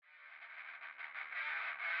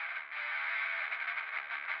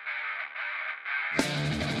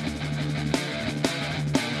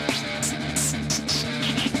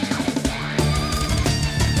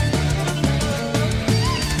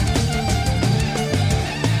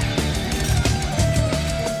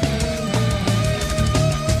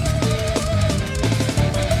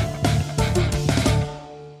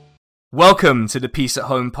Welcome to the Peace at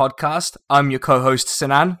Home podcast. I'm your co-host,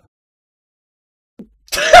 Sinan.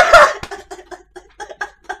 God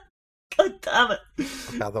damn it.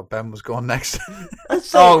 Okay, I thought Ben was going next. I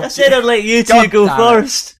said I'd let you two go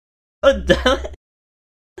first. God damn it.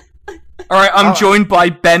 Alright, I'm joined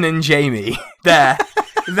by Ben and Jamie. There.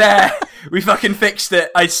 We fucking fixed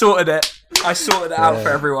it. I sorted it out for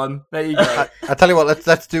everyone. There you go. I tell you what,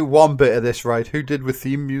 let's do one bit of this right. Who did with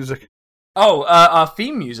theme music? Oh, our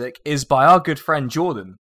theme music is by our good friend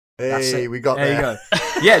Jordan. Hey, we got there. There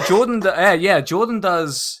you go. Yeah, Jordan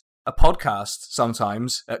does a podcast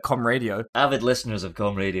sometimes at Com Radio. Avid listeners of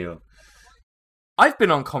Com Radio. I've been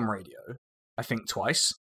on Com Radio, I think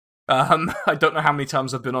twice. I don't know how many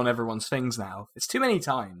times I've been on everyone's things now. It's too many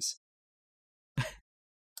times.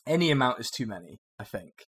 Any amount is too many, I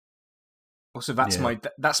think. Also, that's my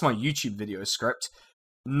YouTube video script.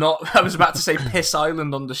 I was about to say Piss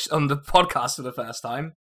Island on the podcast for the first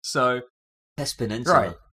time. So Piss Peninsula.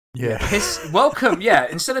 Right. Yeah. Welcome,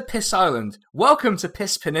 instead of Piss Island, welcome to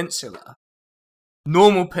Piss Peninsula.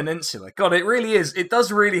 Normal Peninsula. God, it really is. It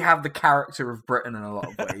does really have the character of Britain in a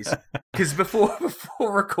lot of ways. Because before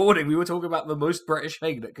recording, we were talking about the most British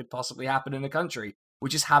thing that could possibly happen in a country,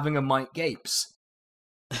 which is having a Mike Gapes.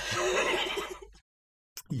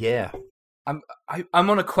 Yeah. I'm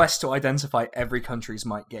on a quest to identify every country's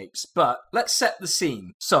Mike Gapes, but let's set the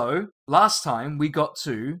scene. So, last time we got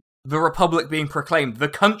to the Republic being proclaimed. The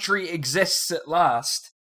country exists at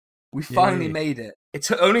last. We finally made it.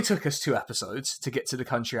 It only took us 2 episodes to get to the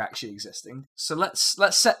country actually existing. So let's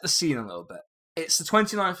set the scene a little bit. It's the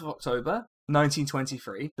 29th of October,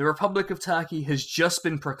 1923. The Republic of Turkey has just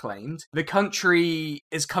been proclaimed. The country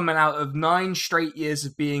is coming out of 9 straight years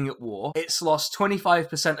of being at war. It's lost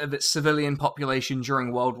 25% of its civilian population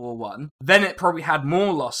during World War I. Then it probably had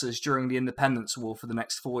more losses during the Independence War for the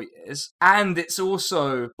next 4 years. And it's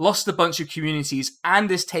also lost a bunch of communities and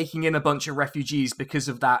is taking in a bunch of refugees because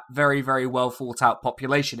of that very, very well thought out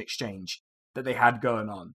population exchange that they had going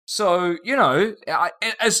on. So,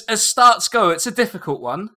 as starts go, it's a difficult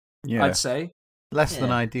one. Yeah. I'd say. Less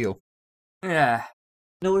than ideal. Yeah.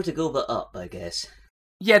 Nowhere to go but up, I guess.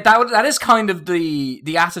 Yeah, that is kind of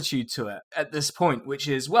the attitude to it at this point, which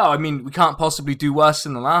is, well, I mean, we can't possibly do worse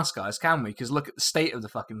than the last guys, can we? Because look at the state of the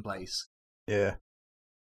fucking place. Yeah.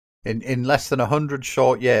 In less than 100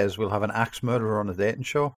 short years, we'll have an axe murderer on a dating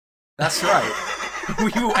show. That's right.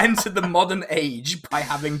 We will enter the modern age by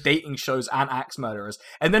having dating shows and axe murderers,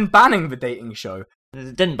 and then banning the dating show.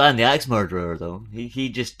 It didn't ban the axe murderer, though. He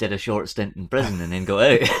just did a short stint in prison and then got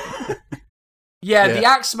out. The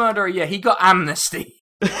axe murderer, he got amnesty.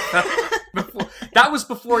 That was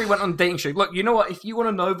before he went on dating show. Look, you know what? If you want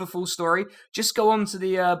to know the full story, just go on to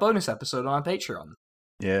the bonus episode on our Patreon.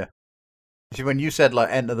 Yeah. See, when you said,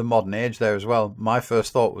 enter the modern age there as well, my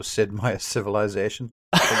first thought was Sid Meier's Civilization.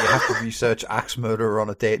 But you have to research axe murderer on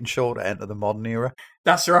a dating show to enter the modern era.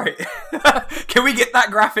 That's right. Can we get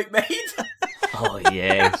that graphic made? Oh,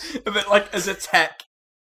 yes. A bit like as a tech.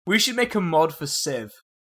 We should make a mod for Civ.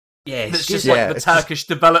 Yes. It's just like the Turkish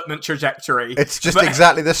development trajectory. It's just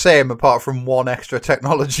exactly the same apart from one extra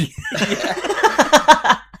technology.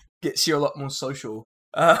 Gets you a lot more social.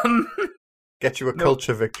 Get you a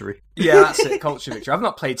culture victory. Yeah, that's it, culture victory. I've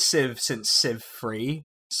not played Civ since Civ 3,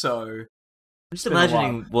 so... I'm just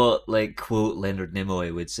imagining what, quote Leonard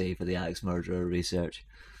Nimoy would say for the axe murderer research.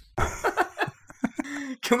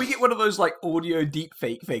 Can we get one of those, audio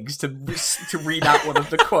deepfake things to read out one of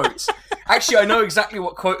the quotes? Actually, I know exactly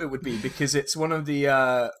what quote it would be, because it's one of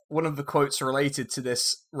the quotes related to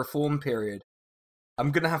this reform period.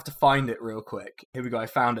 I'm going to have to find it real quick. Here we go, I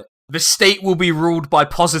found it. The state will be ruled by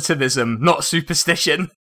positivism, not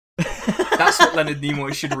superstition. That's what Leonard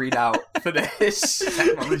Nimoy should read out for this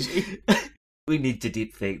technology. We need to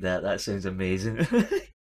deepfake that. That sounds amazing.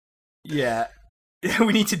 Yeah.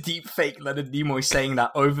 We need to deepfake Leonard Nimoy saying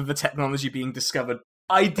that over the technology being discovered,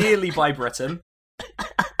 ideally by Britain.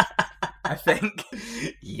 I think.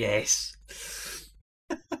 Yes.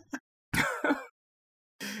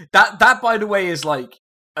 That, by the way, is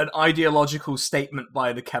an ideological statement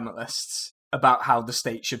by the Kemalists about how the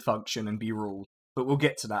state should function and be ruled. But we'll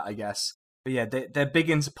get to that, I guess. But yeah, they're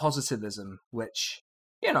big into positivism, which,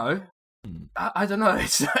 I don't know.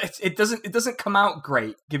 It doesn't come out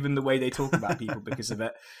great given the way they talk about people because of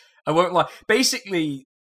it. I won't lie. Basically,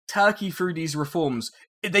 Turkey through these reforms,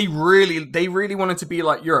 they really wanted to be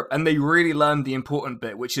like Europe, and they really learned the important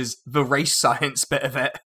bit, which is the race science bit of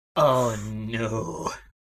it. Oh no.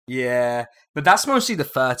 Yeah, but that's mostly the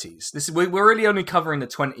 30s. We're really only covering the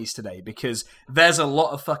 20s today because there's a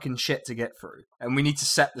lot of fucking shit to get through, and we need to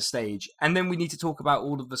set the stage, and then we need to talk about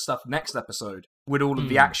all of the stuff next episode with all of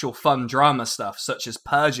the actual fun drama stuff, such as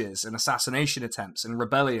purges and assassination attempts and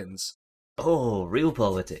rebellions. Oh, real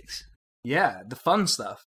politics. Yeah, the fun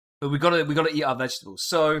stuff. But we gotta eat our vegetables.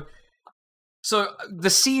 So the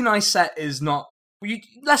scene I set is not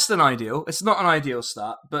less than ideal. It's not an ideal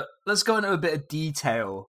start, but let's go into a bit of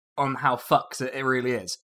detail on how fucked it really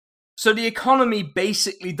is. So the economy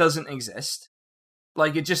basically doesn't exist.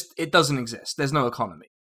 Like, it doesn't exist. There's no economy.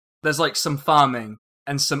 There's, like, some farming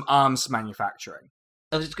and some arms manufacturing.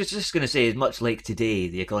 I was just going to say, much like today,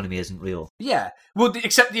 the economy isn't real. Yeah. Well,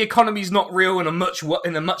 except the economy's not real in a much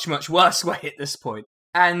worse way at this point.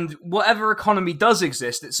 And whatever economy does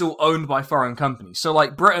exist, it's all owned by foreign companies. So,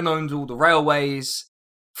 like, Britain owned all the railways,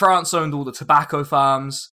 France owned all the tobacco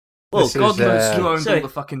farms, Well, God knows who owned all the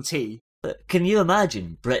fucking tea. Can you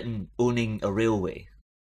imagine Britain owning a railway?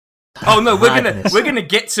 Oh no, we're gonna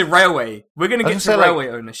get to railway. We're gonna get to railway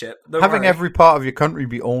ownership. Having every part of your country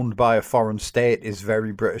be owned by a foreign state is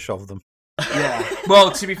very British of them. Yeah.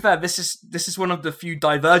 Well, to be fair, this is one of the few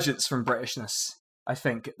divergence from Britishness, I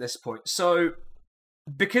think, at this point. So,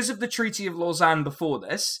 because of the Treaty of Lausanne before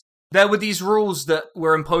this, there were these rules that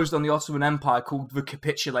were imposed on the Ottoman Empire called the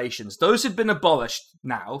capitulations. Those had been abolished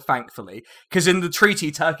now, thankfully, because in the treaty,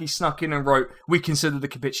 Turkey snuck in and wrote, "We consider the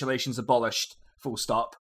capitulations abolished, full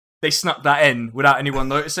stop." They snuck that in without anyone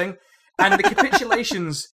noticing. And the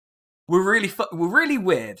capitulations were really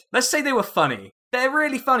weird. Let's say they were funny. They're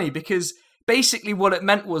really funny because basically what it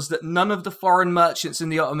meant was that none of the foreign merchants in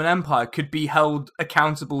the Ottoman Empire could be held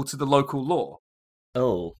accountable to the local law.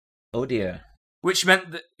 Oh dear. Which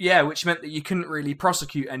meant that you couldn't really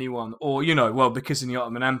prosecute anyone, or, because in the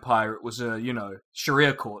Ottoman Empire it was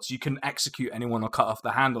Sharia courts, you couldn't execute anyone or cut off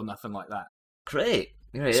their hand or nothing like that. Great.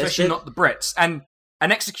 Right, especially not the Brits.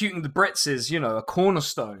 And executing the Brits is, a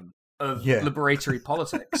cornerstone of liberatory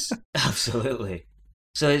politics. Absolutely.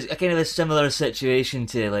 So it's a kind of a similar situation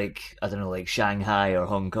to, like Shanghai or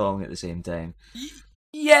Hong Kong at the same time.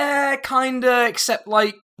 Yeah, kinda, except,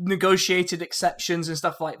 like, negotiated exceptions and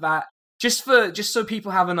stuff like that. Just so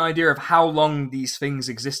people have an idea of how long these things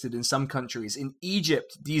existed in some countries. In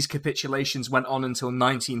Egypt, these capitulations went on until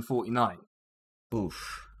 1949.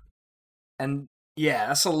 Oof. And, yeah,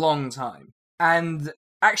 that's a long time. And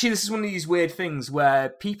actually, this is one of these weird things where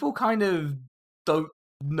people kind of don't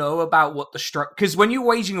know about what the structure... Because when you're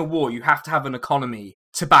waging a war, you have to have an economy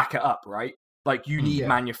to back it up, right? Like, you need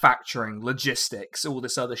manufacturing, logistics, all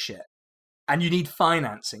this other shit. And you need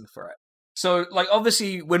financing for it. So, like,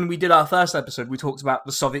 obviously, when we did our first episode, we talked about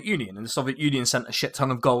the Soviet Union. And the Soviet Union sent a shit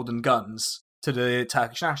ton of gold and guns to the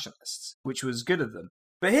Turkish nationalists, which was good of them.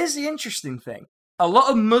 But here's the interesting thing. A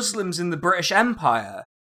lot of Muslims in the British Empire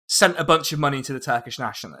sent a bunch of money to the Turkish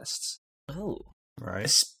nationalists. Oh, right.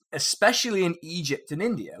 Especially in Egypt and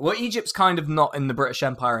India. Well, Egypt's kind of not in the British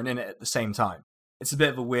Empire and in it at the same time. It's a bit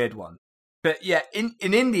of a weird one. But yeah, in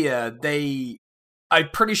India, I'm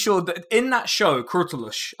pretty sure that in that show,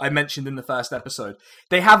 Kurtulush, I mentioned in the first episode,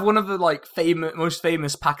 they have one of the most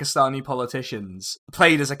famous Pakistani politicians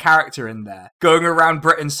played as a character in there, going around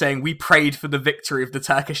Britain saying, "We prayed for the victory of the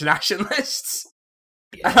Turkish nationalists."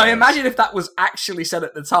 Yes. And I imagine if that was actually said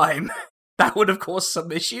at the time, that would have caused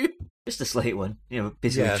some issue. Just a slight one,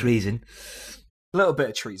 basically treason. A little bit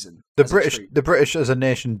of treason. The British as a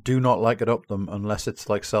nation do not like it up them unless it's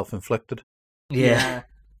like self-inflicted. Yeah.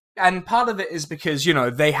 And part of it is because,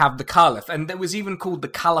 they have the Caliph, and there was even called the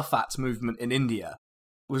Caliphate movement in India,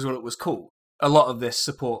 was what it was called. A lot of this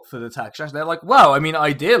support for the Turkish nation. They're like, well, I mean,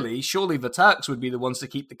 ideally, surely the Turks would be the ones to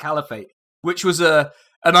keep the Caliphate, which was an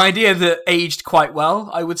idea that aged quite well,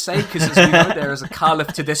 I would say, because as we know, there is a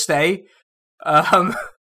Caliph to this day.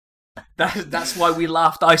 That's why we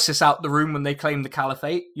laughed ISIS out the room when they claimed the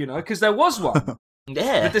Caliphate, because there was one.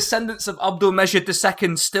 Yeah. The descendants of Abdul-Mejid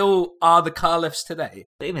II still are the Caliphs today.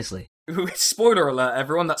 Famously. Spoiler alert,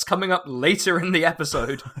 everyone, that's coming up later in the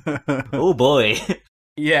episode. Oh boy.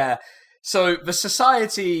 Yeah. So the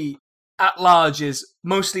society at large is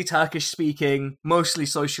mostly Turkish-speaking, mostly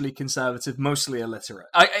socially conservative, mostly illiterate.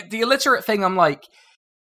 The illiterate thing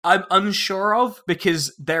I'm unsure of,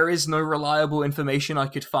 because there is no reliable information I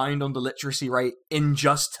could find on the literacy rate in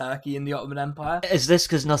just Turkey in the Ottoman Empire. Is this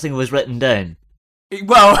because nothing was written down?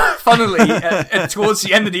 Well, funnily, towards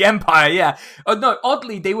the end of the empire, yeah. No,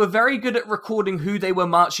 oddly, they were very good at recording who they were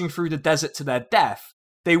marching through the desert to their death.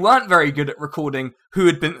 They weren't very good at recording who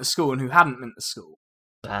had been to school and who hadn't been to school.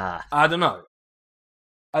 I don't know.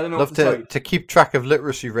 Love to keep track of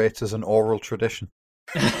literacy rates as an oral tradition.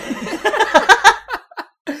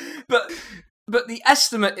 But the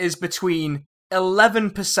estimate is between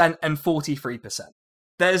 11% and 43%.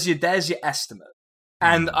 There's your estimate.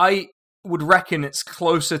 And would reckon it's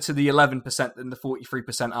closer to the 11% than the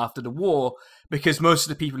 43% after the war, because most of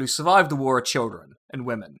the people who survived the war are children and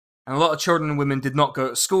women. And a lot of children and women did not go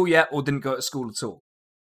to school yet, or didn't go to school at all.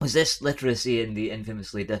 Was this literacy in the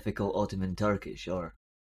infamously difficult Ottoman Turkish, or?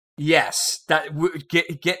 Yes,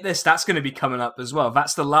 get this, that's going to be coming up as well.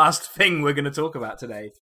 That's the last thing we're going to talk about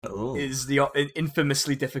today, is the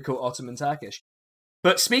infamously difficult Ottoman Turkish.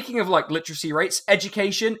 But speaking of like literacy rates,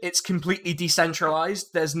 education, it's completely decentralized.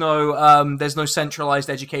 There's no centralized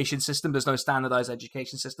education system. There's no standardized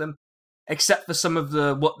education system, except for some of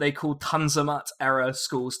the what they call Tanzimat era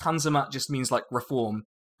schools. Tanzimat just means like reform.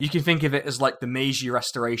 You can think of it as like the Meiji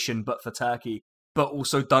Restoration, but for Turkey, but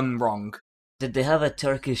also done wrong. Did they have a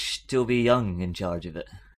Turkish Toby Young in charge of it?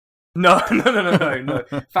 No.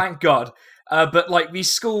 Thank God. But like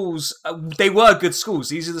these schools, they were good schools.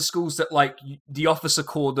 These are the schools that like the officer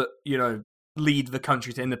corps that, you know, lead the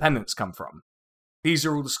country to independence come from. These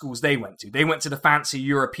are all the schools they went to. They went to the fancy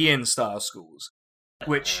European style schools,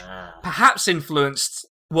 which perhaps influenced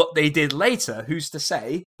what they did later. Who's to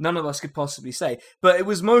say? None of us could possibly say. But it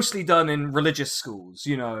was mostly done in religious schools,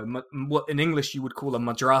 you know, what in English you would call a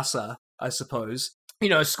madrasa, I suppose. You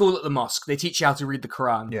know, a school at the mosque. They teach you how to read the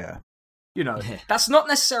Quran. Yeah. You know, that's not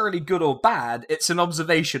necessarily good or bad. It's an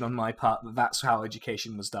observation on my part that that's how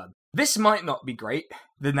education was done. This might not be great.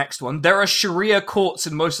 The next one. There are Sharia courts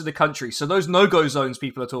in most of the country. So those no-go zones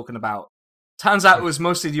people are talking about. Turns out it was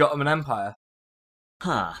mostly the Ottoman Empire.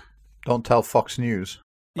 Huh. Don't tell Fox News.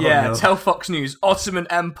 Yeah, no. Tell Fox News. Ottoman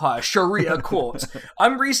Empire, Sharia courts.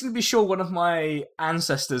 I'm reasonably sure one of my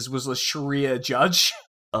ancestors was a Sharia judge.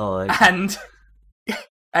 Oh,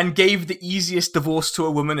 and gave the easiest divorce to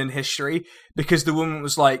a woman in history because the woman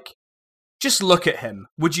was like, just look at him.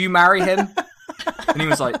 Would you marry him? And he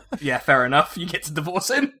was like, yeah, fair enough. You get to divorce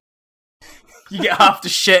him. You get half the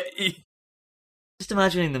shit. just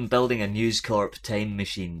imagining them building a News Corp time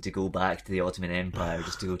machine to go back to the Ottoman Empire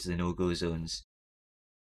just to go to the no-go zones.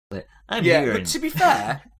 But I'm here. But to be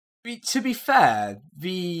fair, oh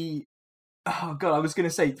god, I was going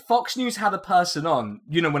to say, Fox News had a person on,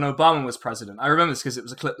 you know, when Obama was president. I remember this because it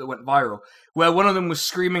was a clip that went viral, where one of them was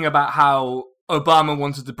screaming about how Obama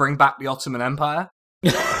wanted to bring back the Ottoman Empire.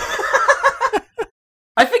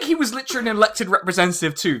 I think he was literally an elected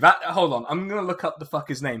representative too. Hold on, I'm going to look up the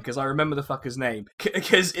fucker's name because I remember the fucker's name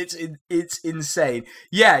because it's insane.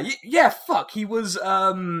 Yeah, fuck. He was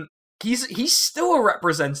he's still a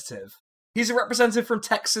representative. He's a representative from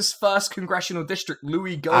Texas' 1st Congressional District,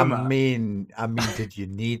 Louis Gohmert. I mean, did you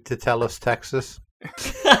need to tell us Texas?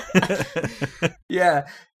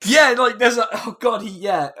 Yeah, like there's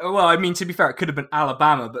well, I mean, to be fair, it could have been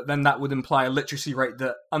Alabama, but then that would imply a literacy rate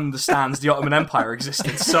that understands the Ottoman Empire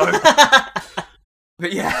existed, so...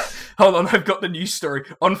 But yeah, hold on, I've got the news story.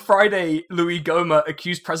 On Friday, Louis Gohmert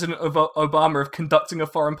accused President Obama of conducting a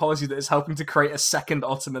foreign policy that is helping to create a second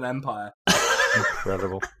Ottoman Empire.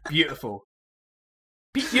 Incredible. Beautiful.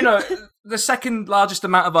 You know, the second largest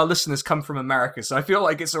amount of our listeners come from America, so I feel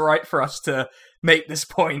like it's alright for us to make this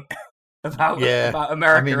point about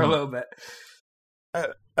America a little bit.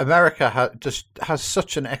 America has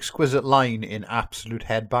such an exquisite line in Absolute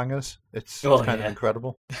Headbangers. It's kind of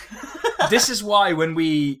incredible. This is why when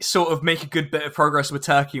we sort of make a good bit of progress with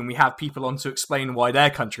Turkey and we have people on to explain why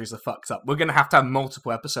their countries are fucked up, we're going to have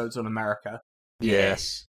multiple episodes on America.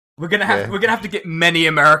 Yes. We're gonna have to get many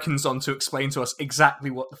Americans on to explain to us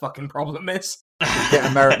exactly what the fucking problem is. Get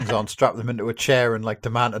Americans on, strap them into a chair, and like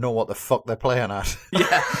demand to know what the fuck they're playing at.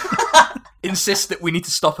 Yeah. Insist that we need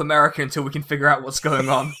to stop America until we can figure out what's going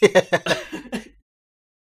on. Yeah.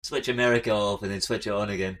 Switch America off and then switch it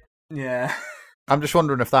on again. Yeah. I'm just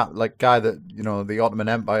wondering if that guy that, you know, the Ottoman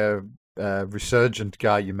Empire resurgent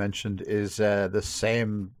guy you mentioned is the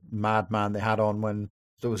same madman they had on when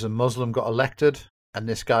there was a Muslim got elected. And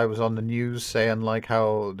this guy was on the news saying like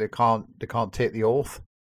how they can't take the oath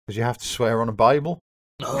because you have to swear on a Bible.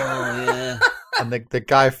 Oh yeah. And the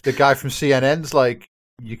guy from CNN's like,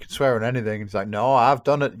 you can swear on anything. He's like, no, I've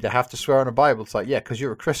done it. You have to swear on a Bible. It's like, yeah, because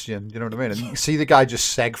you're a Christian. You know what I mean? And you can see the guy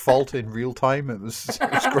just segfault in real time. It was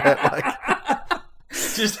great. Like,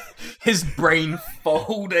 just his brain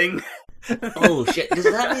folding. Oh shit! Does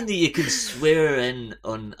that mean that you can swear in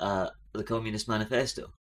on the Communist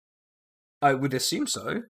Manifesto? I would assume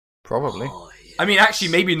so. Probably. Oh, yes. I mean, actually,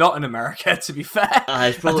 maybe not in America, to be fair.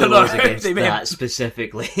 It's probably was against that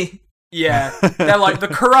specifically. Yeah. They're like, the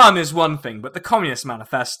Quran is one thing, but the Communist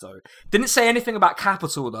Manifesto didn't say anything about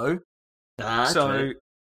capital, though. So, right.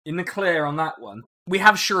 In the clear on that one. We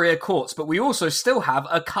have Sharia courts, but we also still have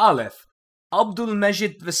a Caliph,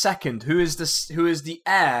 Abdulmejid II, who is the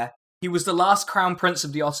heir. He was the last crown prince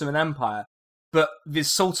of the Ottoman Empire. but the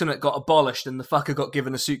Sultanate got abolished and the fucker got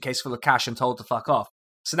given a suitcase full of cash and told to fuck off.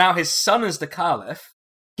 So now his son is the Caliph.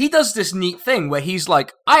 He does this neat thing where he's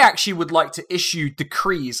like, I actually would like to issue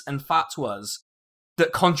decrees and fatwas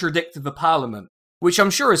that contradict the parliament, which I'm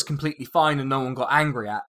sure is completely fine and no one got angry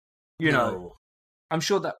at. You know, I'm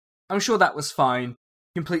sure that was fine,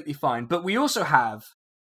 completely fine. But we also have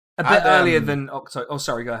a bit earlier than October. Oh,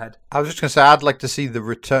 sorry, go ahead. I was just going to say, I'd like to see the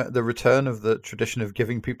return of the tradition of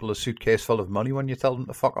giving people a suitcase full of money when you tell them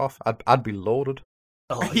to fuck off. I'd be loaded.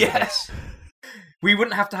 Oh, yes. We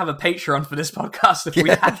wouldn't have to have a Patreon for this podcast if we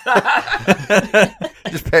had that.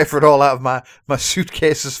 Just pay for it all out of my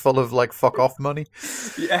suitcases full of like fuck off money.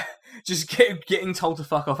 Yeah, just getting told to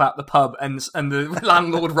fuck off at the pub, and the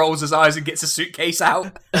landlord rolls his eyes and gets a suitcase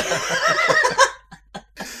out.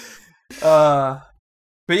 But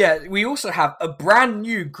yeah, we also have a brand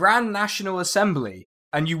new Grand National Assembly,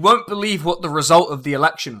 and you won't believe what the result of the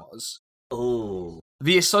election was. Oh.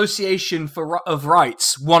 The Association of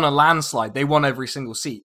Rights won a landslide. They won every single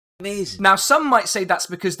seat. Amazing. Now, some might say that's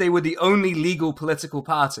because they were the only legal political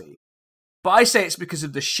party. But I say it's because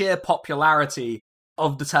of the sheer popularity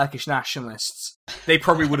of the Turkish nationalists. They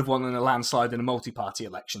probably would have won in a landslide in a multi-party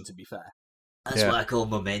election, to be fair. That's what I call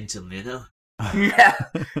momentum, you know? Yeah.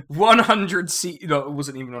 100 seats. No, it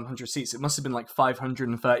wasn't even 100 seats. It must have been like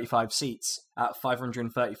 535 seats out of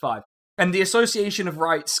 535. And the Association of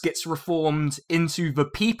Rights gets reformed into the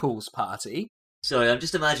People's Party. Sorry, I'm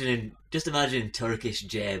just imagining Turkish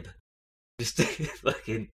Jeb. Just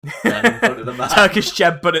fucking down in front of the map. Turkish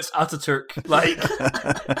Jeb, but it's Ataturk. Like,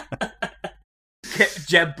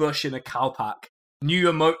 Jeb Bush in a cowpack.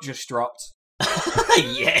 New emote just dropped.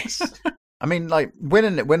 Yes. I mean, like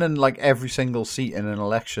winning like every single seat in an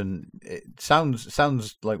election. It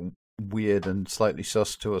sounds like weird and slightly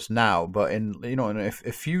sus to us now, but in a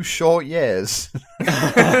few short years.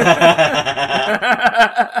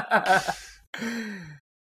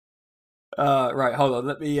 Right, hold on.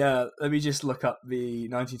 Let me just look up the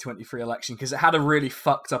 1923 election, because it had a really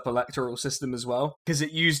fucked up electoral system as well, because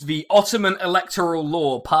it used the Ottoman electoral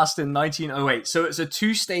law passed in 1908. So it's a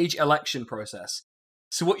 2-stage election process.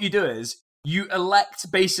 So what you do is you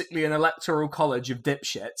elect basically an electoral college of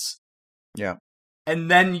dipshits. Yeah.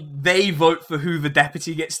 And then they vote for who the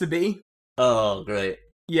deputy gets to be. Oh, great.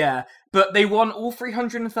 Yeah, but they won all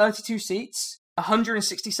 332 seats.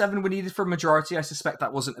 167 were needed for a majority. I suspect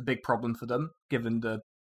that wasn't a big problem for them, given they're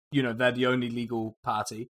the only legal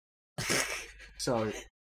party. So,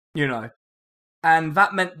 And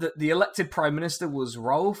that meant that the elected Prime Minister was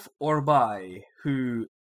Rauf Orbay, who,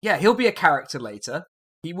 he'll be a character later.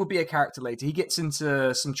 He will be a character later. He gets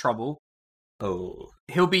into some trouble. Oh.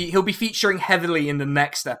 He'll be featuring heavily in the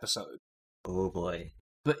next episode. Oh boy.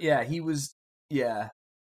 But yeah, he was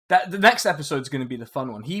That the next episode's going to be the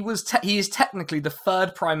fun one. He is technically the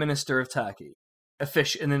third Prime Minister of Turkey,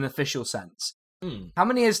 in an official sense. How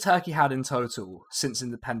many has Turkey had in total since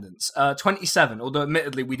independence? 27, although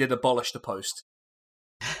admittedly we did abolish the post.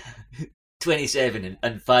 27,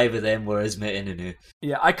 and 5 of them were Ismet Inonu.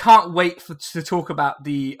 Yeah, I can't wait to talk about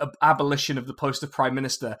the abolition of the post of Prime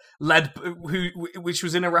Minister, which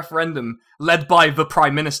was in a referendum led by the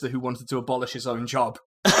Prime Minister who wanted to abolish his own job.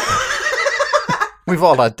 We've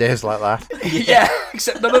all had days like that. Yeah,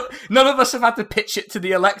 except none of us have had to pitch it to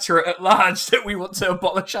the electorate at large that we want to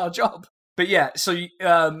abolish our job. But yeah, so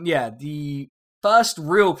the first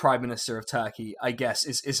real Prime Minister of Turkey, I guess,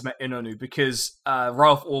 is Ismet Inonu, because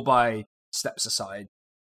Rauf Orbay steps aside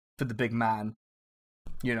for the big man.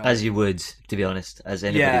 As you would, to be honest, as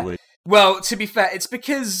anybody would. Well, to be fair, it's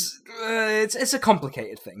because it's a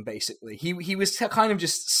complicated thing. Basically, he was kind of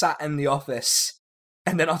just sat in the office.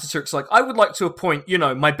 And then Ataturk's like, I would like to appoint,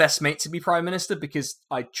 my best mate to be Prime Minister because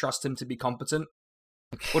I trust him to be competent.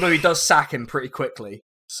 Although he does sack him pretty quickly.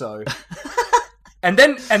 So, and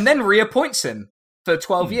then reappoints him for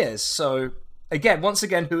 12 years. So, once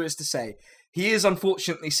again, who is to say? He is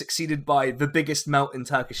unfortunately succeeded by the biggest melt in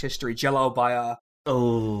Turkish history, Celal Bayar.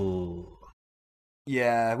 Oh.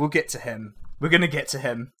 Yeah, we'll get to him. We're going to get to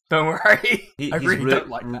him. Don't worry. I really don't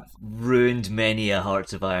like that. Ruined many a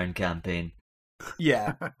Hearts of Iron campaign.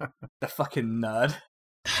 Yeah, the fucking nerd.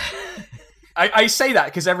 I say that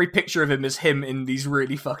because every picture of him is him in these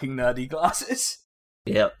really fucking nerdy glasses.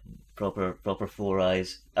 Yep, proper 4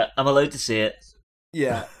 eyes. I'm allowed to say it.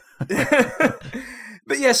 Yeah.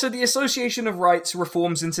 But yeah, so the Association of Rights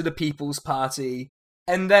reforms into the People's Party,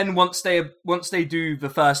 and then once they do the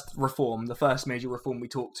first major reform we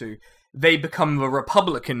talked to, they become the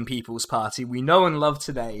Republican People's Party we know and love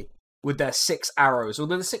today, with their 6 arrows.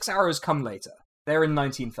 Although the 6 arrows come later. They're in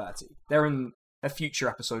 1930. They're in a future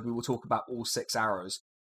episode. We will talk about all 6 arrows.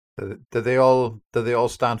 Do they all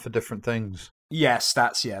stand for different things? Yes,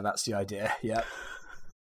 that's the idea. Yeah.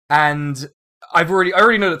 And I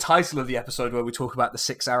already know the title of the episode where we talk about the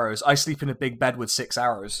 6 arrows. I sleep in a big bed with 6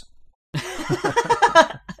 arrows.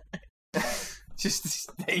 Just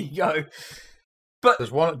there you go. But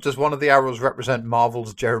does one of the arrows represent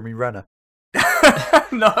Marvel's Jeremy Renner?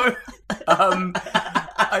 No.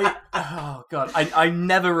 I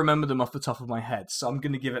never remember them off the top of my head, so I'm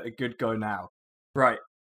going to give it a good go now. Right.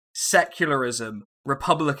 Secularism,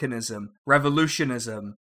 republicanism,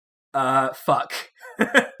 revolutionism, fuck.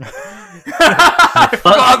 I've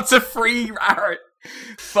got up to 3 arrows.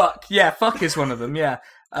 Fuck. Yeah, fuck is one of them, yeah.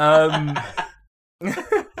 I'm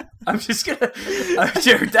just gonna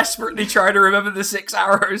desperately try to remember the 6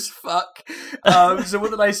 arrows. Fuck. So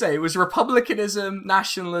what did I say? It was republicanism,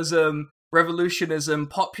 nationalism, revolutionism,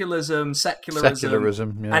 populism,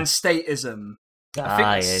 secularism, yeah. and statism. I think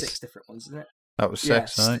that's 6 different ones, isn't it? That was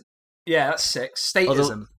 6, right? Yeah, that's 6.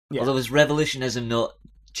 Statism. Although was revolutionism not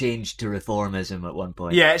changed to reformism at one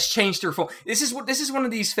point? Yeah, it's changed to reform. This is one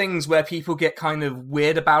of these things where people get kind of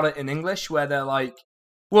weird about it in English, where they're like,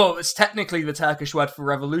 well, it's technically the Turkish word for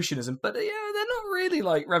revolutionism, but they're not really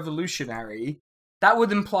like revolutionary. That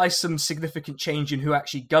would imply some significant change in who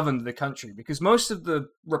actually governed the country, because most of the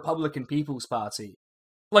Republican People's Party,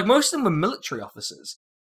 like most of them were military officers.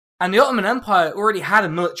 And the Ottoman Empire already had a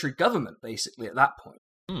military government, basically, at that point.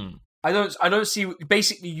 I don't see.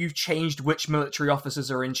 Basically, you've changed which military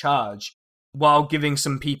officers are in charge while giving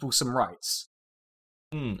some people some rights.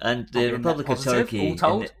 And the Republic of Turkey,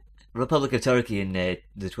 Republic of Turkey in the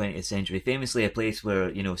 20th century, famously a place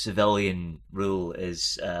where civilian rule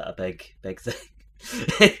is a big thing.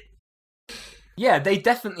 Yeah, they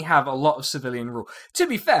definitely have a lot of civilian rule. To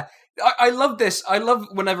be fair, I love this. I love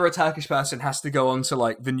whenever a Turkish person has to go onto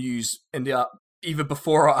like the news in the either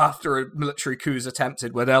before or after a military coup is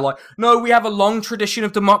attempted, where they're like, no, we have a long tradition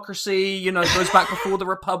of democracy, it goes back before the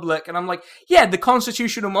Republic. And I'm like, yeah, the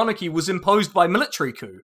constitutional monarchy was imposed by military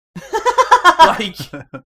coup. Like,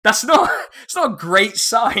 it's not a great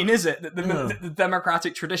sign, is it? That the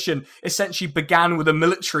democratic tradition essentially began with a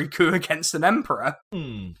military coup against an emperor.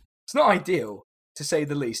 It's not ideal, to say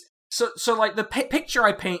the least. So like, the picture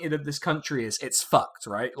I painted of this country is, it's fucked,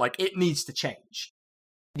 right? Like, it needs to change.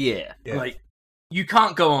 Yeah. Like, you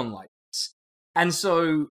can't go on like this. And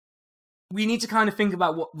so we need to kind of think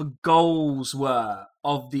about what the goals were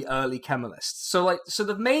of the early Kemalists. So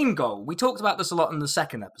the main goal, we talked about this a lot in the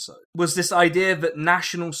second episode, was this idea that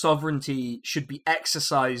national sovereignty should be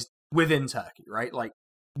exercised within Turkey, right? Like,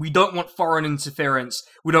 we don't want foreign interference,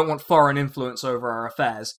 we don't want foreign influence over our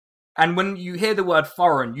affairs. And when you hear the word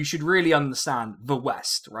foreign, you should really understand the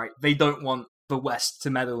West, right? They don't want the West to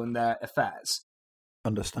meddle in their affairs.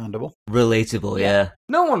 Understandable. Relatable, yeah.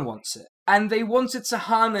 No one wants it. And they wanted to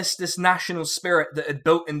harness this national spirit that had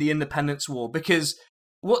built in the independence war, because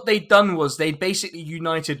what they'd done was they'd basically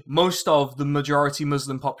united most of the majority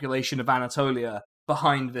Muslim population of Anatolia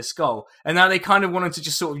behind this goal. And now they kind of wanted to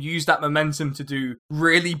just sort of use that momentum to do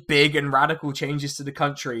really big and radical changes to the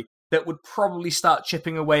country that would probably start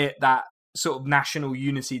chipping away at that sort of national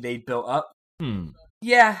unity they'd built up.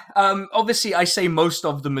 Yeah, obviously I say most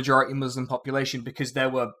of the majority Muslim population because there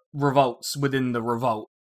were revolts within the revolt.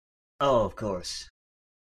 Oh, of course.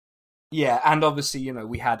 Yeah, and obviously,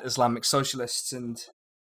 we had Islamic socialists and...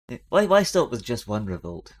 Why stop with just one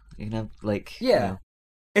revolt? Yeah.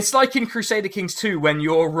 It's like in Crusader Kings 2 when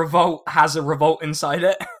your revolt has a revolt inside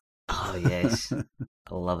it. Oh, yes.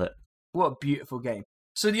 I love it. What a beautiful game.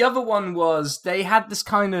 So the other one was, they had this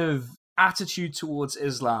kind of attitude towards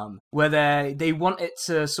Islam where they want it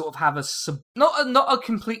to sort of have not a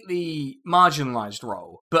completely marginalized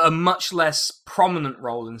role, but a much less prominent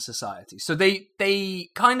role in society. So they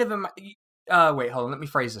kind of wait, hold on, let me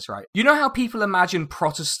phrase this right. You know how people imagine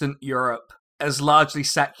Protestant Europe as largely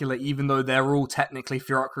secular, even though they're all technically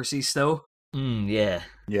theocracy still? Yeah.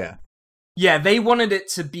 Yeah, they wanted it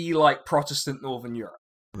to be like Protestant Northern Europe.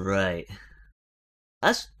 Right.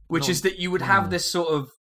 Which is that you would have this sort of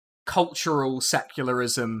cultural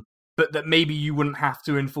secularism, but that maybe you wouldn't have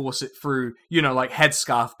to enforce it through, like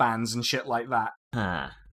headscarf bans and shit like that.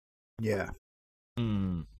 Yeah.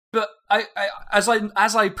 But as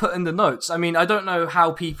I put in the notes, I mean, I don't know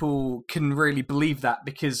how people can really believe that,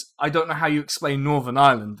 because I don't know how you explain Northern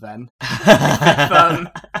Ireland then.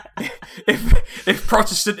 If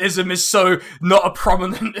Protestantism is so not a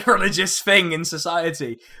prominent religious thing in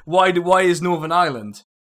society, why is Northern Ireland?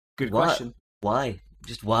 Good question. Why?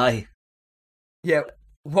 Just why? Yeah,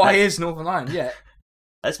 why is Northern Ireland? Yeah.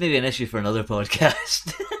 That's maybe an issue for another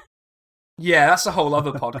podcast. Yeah, that's a whole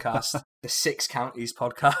other podcast. the Six Counties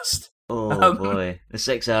podcast. Oh boy, the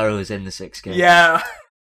 6 arrows in the 6 counties. Yeah.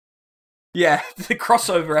 Yeah, the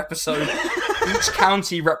crossover episode. Each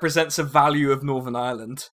county represents a value of Northern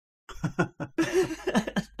Ireland. Oh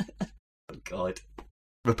God.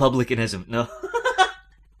 Republicanism, no.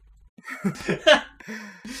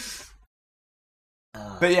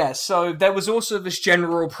 But yeah, so there was also this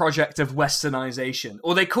general project of westernization,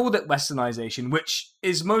 or they called it westernization, which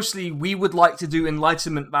is mostly we would like to do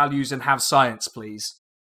Enlightenment values and have science, please.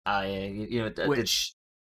 Which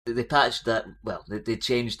they patched that. Well, they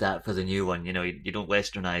changed that for the new one. You don't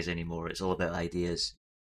westernize anymore. It's all about ideas.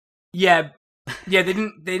 Yeah, they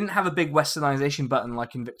didn't have a big westernization button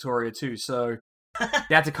like in Victoria too, so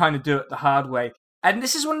they had to kind of do it the hard way. And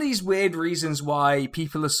this is one of these weird reasons why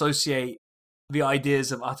people associate the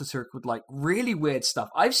ideas of Ataturk with like really weird stuff.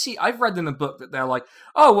 I've read in a book that they're like,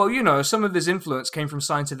 oh well, some of his influence came from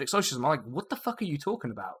scientific socialism. I'm like, what the fuck are you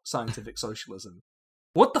talking about? Scientific socialism?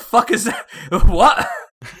 What the fuck is that? What?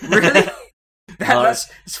 Really? That's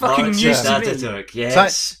fucking news to me. Ataturk,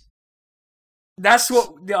 yes. That's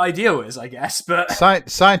what the ideal is, I guess. But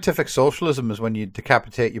scientific socialism is when you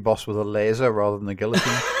decapitate your boss with a laser rather than a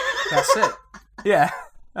guillotine. That's it. Yeah.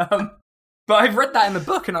 But I've read that in the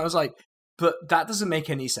book, and I was like, but that doesn't make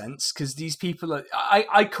any sense because these people are.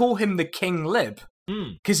 I call him the King Lib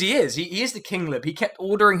because he is. He is the King Lib. He kept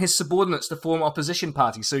ordering his subordinates to form opposition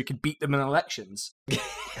parties so he could beat them in elections.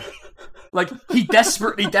 Like, he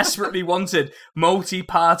desperately wanted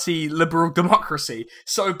multi-party liberal democracy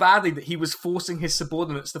so badly that he was forcing his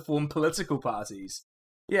subordinates to form political parties.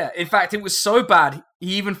 Yeah, in fact, it was so bad,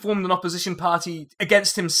 he even formed an opposition party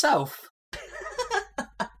against himself.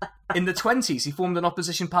 In the 1920s, he formed an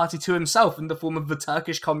opposition party to himself in the form of the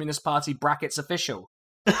Turkish Communist Party (official).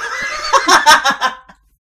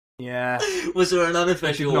 Yeah. Was there an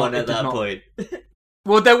unofficial one at that point?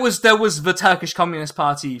 Well, there was the Turkish Communist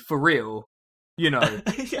Party for real.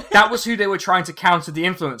 That was who they were trying to counter the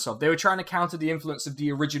influence of. They were trying to counter the influence of the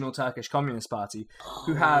original Turkish Communist Party,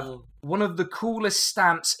 who have one of the coolest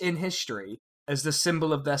stamps in history as the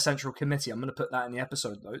symbol of their central committee. I'm going to put that in the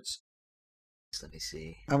episode notes. Let me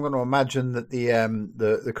see. I'm going to imagine that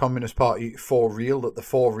the Communist Party for real, that the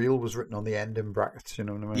for real was written on the end in brackets. You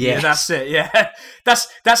know what I mean? Yeah, that's it. Yeah,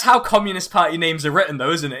 that's how Communist Party names are written,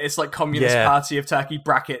 though, isn't it? It's like Communist Party of Turkey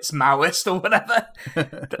brackets Maoist or whatever.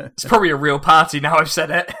 It's probably a real party now I've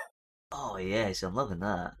said it. Oh yes, I'm loving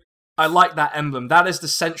that. I like that emblem. That is the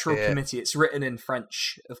central committee. It's written in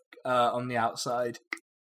French on the outside.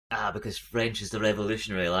 Because French is the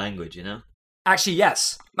revolutionary language, Actually,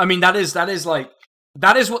 yes. I mean, that is what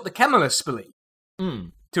the Kemalists believe,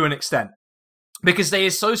 to an extent. Because they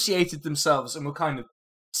associated themselves, and we'll kind of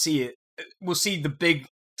see it, we'll see the big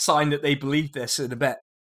sign that they believe this in a bit,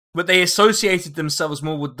 but they associated themselves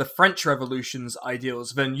more with the French Revolution's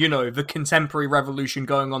ideals than, the contemporary revolution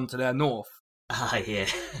going on to their north. Yeah.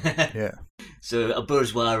 Yeah. So a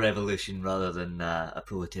bourgeois revolution rather than a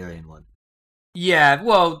proletarian one. Yeah,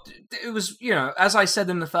 well, it was, as I said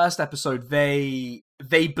in the first episode, they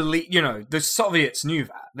believe, the Soviets knew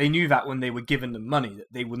that. They knew that when they were giving them money,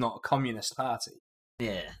 that they were not a communist party.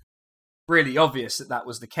 Yeah. Really obvious that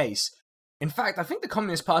was the case. In fact, I think the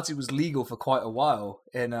Communist Party was legal for quite a while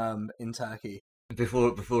in Turkey.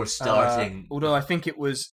 Before starting... although I think it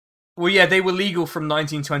was... Well, yeah, they were legal from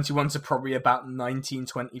 1921 to probably about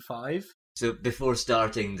 1925. So before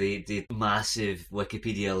starting the massive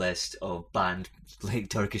Wikipedia list of banned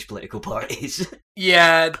Turkish political parties.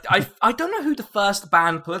 Yeah, I don't know who the first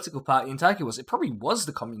banned political party in Turkey was. It probably was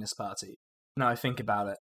the Communist Party, now I think about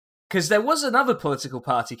it. Because there was another political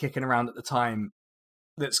party kicking around at the time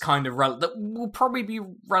that's kind of that will probably be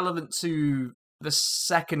relevant to the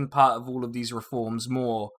second part of all of these reforms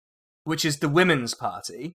more, which is the Women's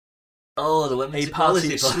Party. Oh, the Women's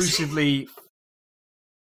Party exclusively...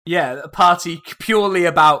 Yeah, a party purely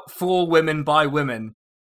about for women by women,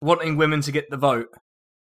 wanting women to get the vote.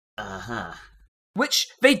 Uh-huh. Which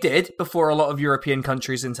they did before a lot of European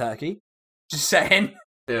countries in Turkey. Just saying.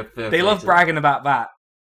 They love bragging about that.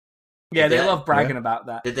 Yeah, they love bragging about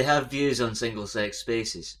that. Did they have views on single-sex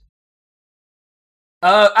spaces?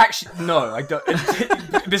 Actually, no, I don't.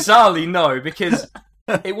 Bizarrely, no, because...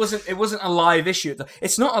 It wasn't a live issue.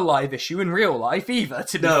 It's not a live issue in real life either,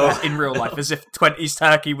 to be fair, in real life, as if 20s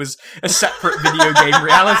Turkey was a separate video game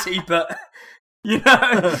reality, but,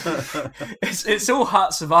 it's all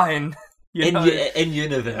Hearts of Iron. In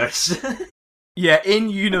universe. Yeah, in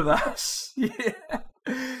universe. Yeah.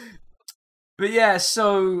 But yeah,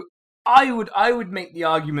 so I would make the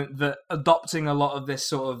argument that adopting a lot of this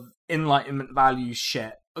sort of Enlightenment values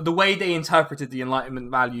shit the way they interpreted the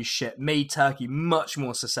Enlightenment values shit made Turkey much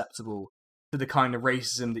more susceptible to the kind of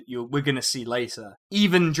racism that we're going to see later,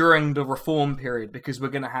 even during the reform period, because we're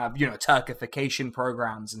going to have, Turkification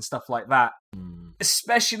programs and stuff like that.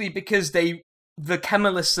 Especially because the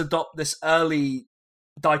Kemalists adopt this early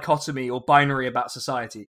dichotomy or binary about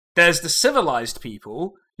society. There's the civilized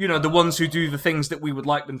people, the ones who do the things that we would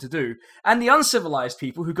like them to do, and the uncivilized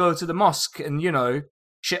people who go to the mosque and,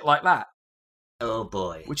 shit like that. Oh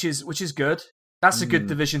boy. Which is good. That's a good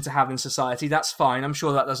division to have in society. That's fine. I'm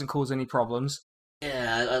sure that doesn't cause any problems.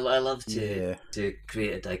 Yeah, I love to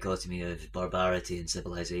create a dichotomy of barbarity and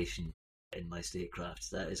civilization in my statecraft.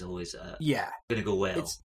 That is always going to go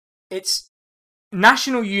well. It's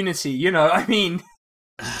national unity. I mean,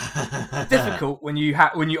 difficult when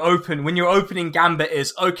your opening gambit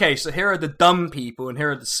is okay. So here are the dumb people and here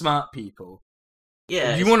are the smart people.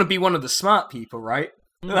 Yeah, you want to be one of the smart people, right?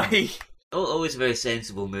 Always a very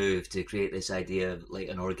sensible move to create this idea of like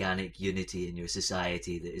an organic unity in your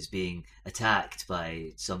society that is being attacked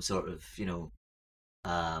by some sort of,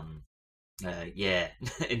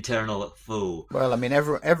 internal foe. Well, I mean,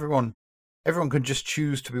 everyone can just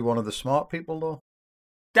choose to be one of the smart people, though.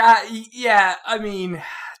 I mean,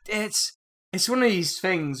 it's one of these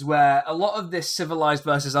things where a lot of this civilized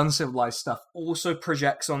versus uncivilized stuff also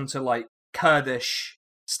projects onto like Kurdish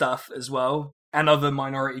stuff as well. And other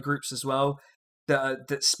minority groups as well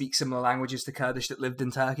that speak similar languages to Kurdish that lived in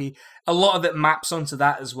Turkey. A lot of it maps onto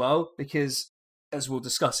that as well, because, as we'll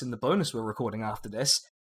discuss in the bonus we're recording after this,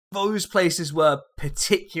 those places were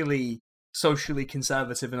particularly socially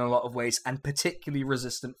conservative in a lot of ways, and particularly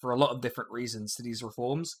resistant for a lot of different reasons to these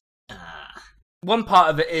reforms. One part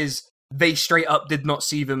of it is they straight up did not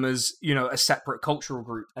see them as, a separate cultural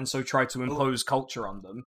group, and so tried to impose culture on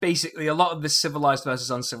them. Basically, a lot of this civilized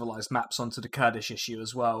versus uncivilized maps onto the Kurdish issue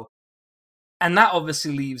as well. And that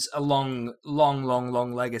obviously leaves a long, long, long,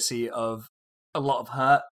 long legacy of a lot of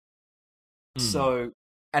hurt. So,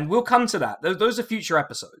 and we'll come to that. Those are future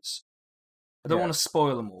episodes. I don't want to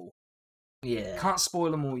spoil them all. Yeah. Can't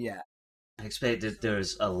spoil them all yet. I expect that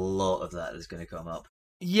there's a lot of that that's going to come up.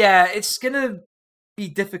 Yeah, it's going to be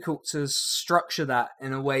difficult to structure that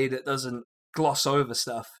in a way that doesn't gloss over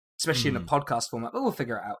stuff, especially in a podcast format, but we'll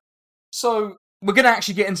figure it out. So we're going to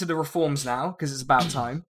actually get into the reforms now, because it's about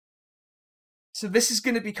time. So this is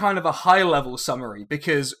going to be kind of a high-level summary,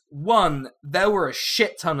 because, one, there were a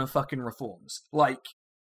shit ton of fucking reforms. Like,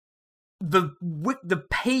 the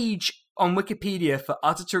page on Wikipedia for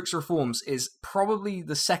Ataturk's reforms is probably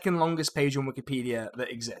the second longest page on Wikipedia that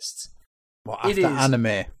exists. Well, after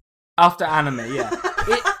anime. After anime, yeah.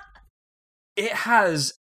 It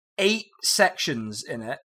has 8 sections in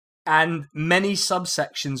it, and many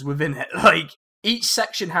subsections within it. Like, each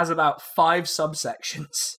section has about 5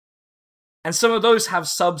 subsections. And some of those have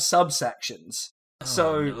subsections.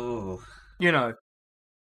 So,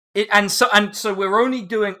 so we're only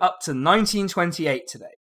doing up to 1928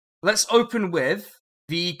 today. Let's open with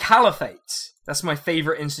the Caliphate. That's my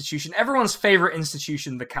favorite institution. Everyone's favorite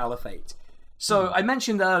institution, the Caliphate. So I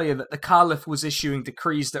mentioned earlier that the Caliph was issuing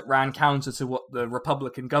decrees that ran counter to what the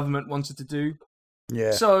Republican government wanted to do.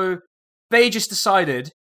 Yeah. So they just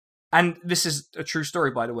decided, and this is a true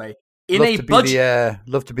story, by the way,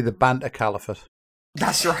 love to be the banter caliphate.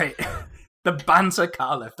 That's right. The banter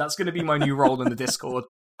caliph. That's going to be my new role in the Discord,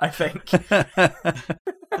 I think.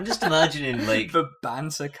 I'm just imagining, like... the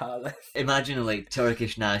banter caliph. Imagining, like,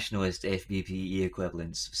 Turkish nationalist FBPE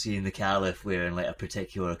equivalents, seeing the caliph wearing, like, a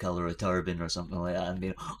particular colour of turban or something like that, and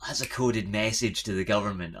being, that's a coded message to the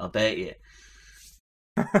government, I'll bet you.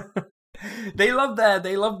 They love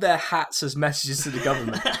their hats as messages to the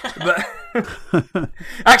government. But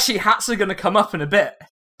actually, hats are going to come up in a bit.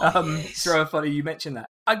 Yes. It's rather funny you mentioned that.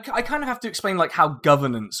 I kind of have to explain like how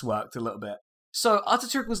governance worked a little bit. So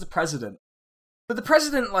Ataturk was the president, but the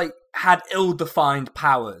president like had ill-defined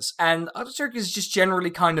powers, and Ataturk is just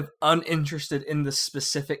generally kind of uninterested in the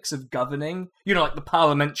specifics of governing. Like the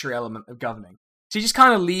parliamentary element of governing. So he just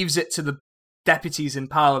kind of leaves it to the deputies in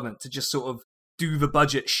parliament to just sort of do the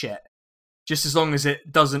budget shit. Just as long as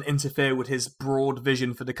it doesn't interfere with his broad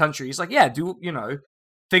vision for the country. He's like, yeah,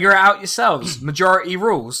 figure it out yourselves. Majority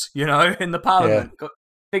rules, in the parliament. Yeah.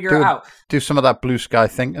 Figure it out. Do some of that blue sky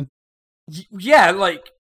thinking. Yeah, like,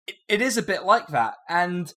 it is a bit like that.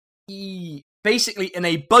 And he, basically, in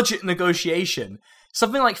a budget negotiation,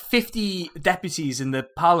 something like 50 deputies in the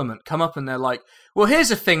parliament come up and they're like, well,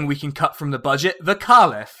 here's a thing we can cut from the budget, the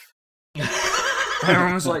Caliph. And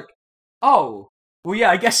everyone's like, oh, well,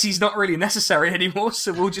 yeah, I guess he's not really necessary anymore,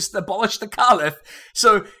 so we'll just abolish the Caliph.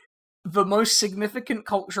 So, the most significant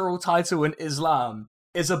cultural title in Islam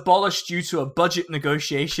is abolished due to a budget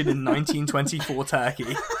negotiation in 1924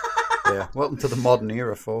 Turkey. Yeah, welcome to the modern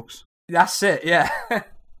era, folks. That's it, yeah.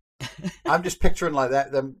 I'm just picturing like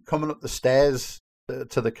that, them coming up the stairs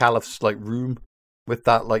to the caliph's like room with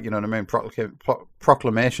that, like, you know what I mean,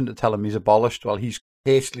 proclamation to tell him he's abolished, while he's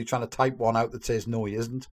hastily trying to type one out that says no, he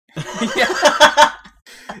isn't.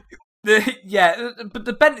 But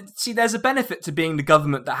there's a benefit to being the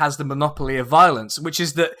government that has the monopoly of violence, which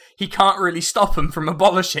is that he can't really stop him from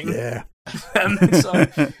abolishing. Yeah. So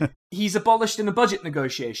he's abolished in a budget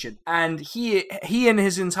negotiation, and he and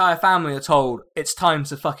his entire family are told it's time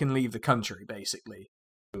to fucking leave the country, basically.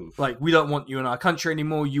 Oof. Like, we don't want you in our country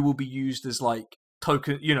anymore. You will be used as like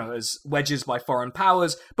token, you know, as wedges by foreign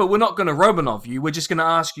powers, but we're not going to Romanov you. We're just going to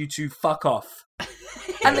ask you to fuck off.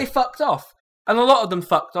 And they fucked off. And a lot of them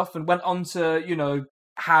fucked off and went on to, you know,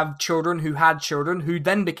 have children who had children who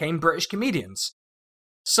then became British comedians.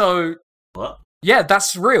 So, what? Yeah,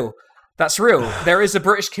 that's real. That's real. There is a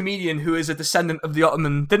British comedian who is a descendant of the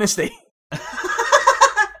Ottoman dynasty. Of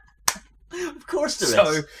course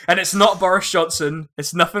there is. And it's not Boris Johnson.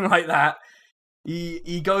 It's nothing like that.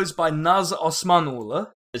 He goes by Naz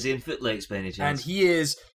Osmanoğlu. Is he in footlights by any chance? And he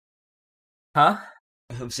is... Huh?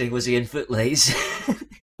 I'm saying, was he in footlights?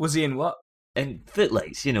 Was he in what? In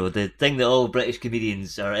Footlights, you know, the thing that all British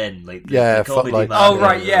comedians are in, like the comedy man. Oh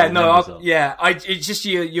right, yeah, no, it's just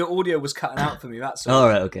your audio was cutting out for me. That's all. All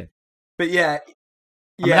right, okay. But yeah.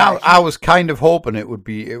 I mean, I was kind of hoping it would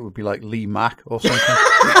be like Lee Mack or something.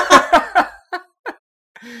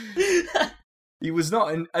 He was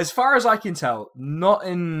not in, as far as I can tell, not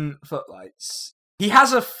in Footlights. He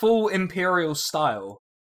has a full imperial style.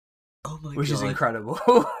 Oh my god. Which is incredible.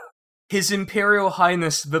 His Imperial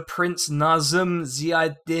Highness the Prince Nazım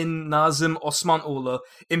Ziyaddin Nazım Osmanoğlu,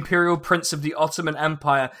 Imperial Prince of the Ottoman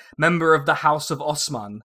Empire, member of the House of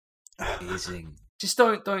Osman. Amazing. Just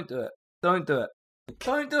don't do it. Don't do it.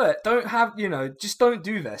 Don't do it. Don't have, you know, just don't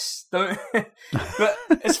do this. Don't. But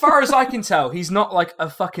as far as I can tell, he's not like a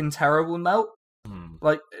fucking terrible melt.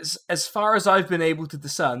 Like, as far as I've been able to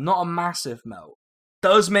discern, not a massive melt.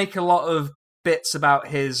 Does make a lot of bits about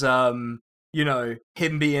his, you know,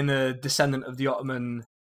 him being a descendant of the Ottoman.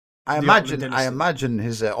 I imagine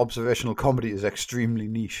his observational comedy is extremely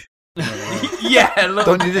niche. Yeah, look.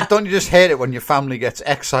 Don't you just hate it when your family gets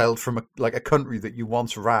exiled from a country that you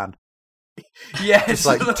once ran? Yes, it's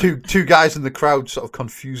like two guys in the crowd sort of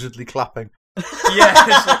confusedly clapping. Yeah,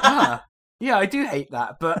 it's like, yeah, I do hate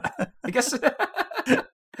that, but I guess. But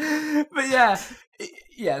yeah.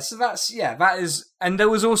 So that is, and there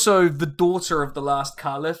was also the daughter of the last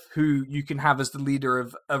caliph, who you can have as the leader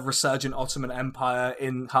of a resurgent Ottoman Empire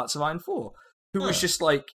in Hearts of Iron 4, who was just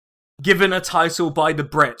like given a title by the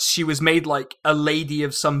Brits. She was made like a lady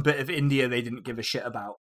of some bit of India they didn't give a shit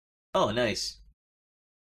about. Oh, nice.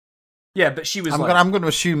 Yeah, but she was. I'm going to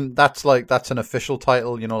assume that's an official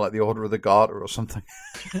title, you know, like the Order of the Garter or something.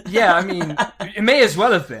 Yeah, I mean, it may as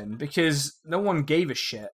well have been, because no one gave a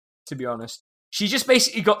shit, to be honest. She just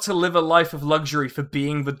basically got to live a life of luxury for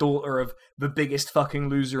being the daughter of the biggest fucking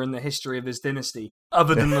loser in the history of his dynasty,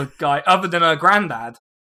 other than her granddad.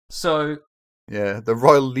 So. Yeah, the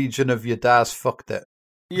Royal Legion of your das fucked it.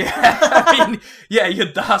 Yeah, I mean, yeah, your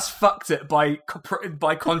das fucked it by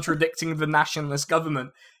contradicting the nationalist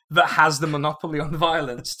government that has the monopoly on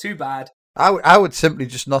violence. Too bad. I would simply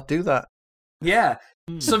just not do that. Yeah.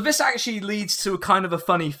 So this actually leads to a kind of a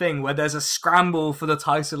funny thing where there's a scramble for the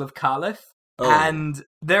title of Caliph. Oh. And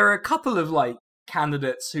there are a couple of like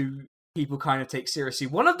candidates who people kind of take seriously.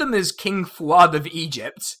 One of them is King Fuad of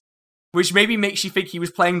Egypt, which maybe makes you think he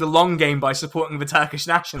was playing the long game by supporting the Turkish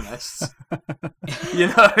nationalists. You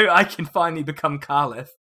know, I can finally become Caliph.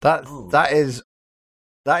 That is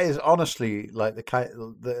honestly like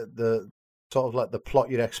the sort of like the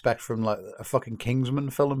plot you'd expect from like a fucking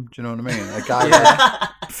Kingsman film. Do you know what I mean? A guy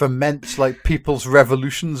that foments like people's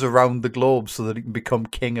revolutions around the globe so that he can become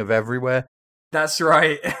king of everywhere. That's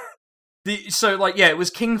right. It was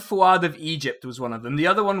King Fuad of Egypt was one of them. The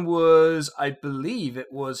other one was, I believe it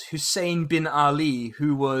was Hussein bin Ali,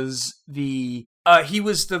 who was he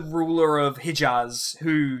was the ruler of Hijaz,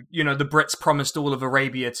 who, you know, the Brits promised all of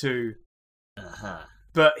Arabia to. Uh-huh.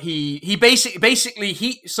 But he basically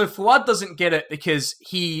so Fuad doesn't get it because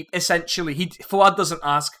Fuad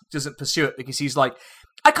doesn't pursue it because he's like,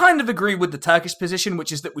 I kind of agree with the Turkish position,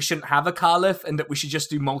 which is that we shouldn't have a caliph and that we should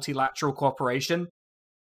just do multilateral cooperation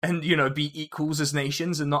and, you know, be equals as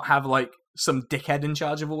nations and not have like some dickhead in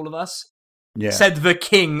charge of all of us. Yeah. Said the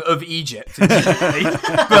king of Egypt.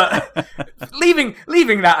 But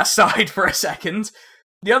leaving that aside for a second,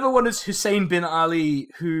 the other one is Hussein bin Ali,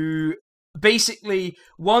 who basically,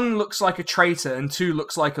 one looks like a traitor and two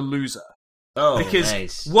looks like a loser. Oh, because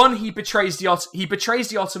nice. One, he betrays the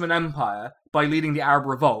Ottoman Empire by leading the Arab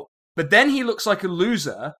Revolt, but then he looks like a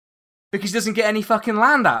loser because he doesn't get any fucking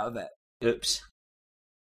land out of it. Oops.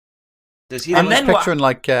 Does he? I'm just picturing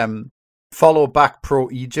like follow back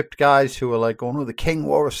pro-Egypt guys who are like, "Oh no, the king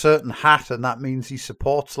wore a certain hat, and that means he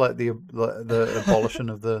supports like the abolition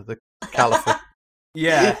of the caliphate."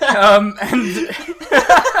 Yeah,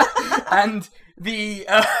 and the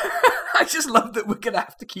I just love that we're gonna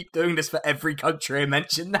have to keep doing this for every country I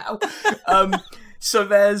mention now. So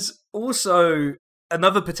there's also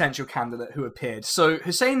another potential candidate who appeared. So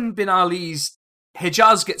Hussein bin Ali's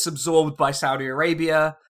Hijaz gets absorbed by Saudi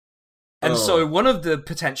Arabia. And so one of the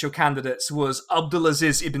potential candidates was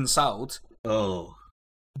Abdulaziz ibn Saud. Oh.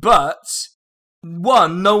 But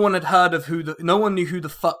one, no one knew who the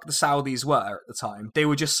fuck the Saudis were at the time. They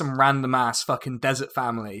were just some random ass fucking desert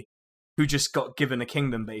family who just got given a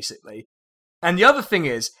kingdom, basically. And the other thing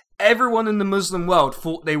is, everyone in the Muslim world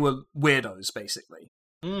thought they were weirdos, basically.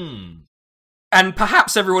 Mm. And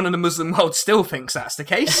perhaps everyone in the Muslim world still thinks that's the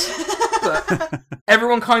case. But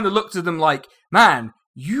everyone kind of looked at them like, man,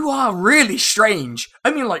 you are really strange.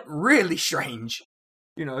 I mean, like, really strange.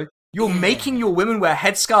 You know, you're making your women wear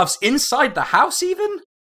headscarves inside the house, even?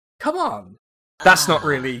 Come on. That's not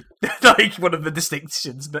really, like, one of the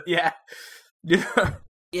distinctions, but yeah.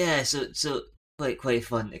 Yeah, so like, quite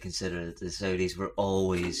fun to consider that the Saudis were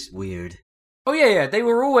always weird. Oh, yeah, they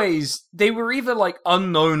were either, like,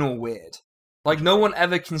 unknown or weird. Like, no one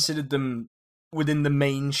ever considered them within the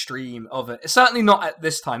mainstream of it. Certainly not at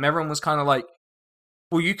this time. Everyone was kind of like,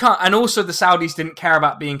 well, you can't... And also the Saudis didn't care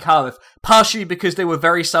about being caliph, partially because they were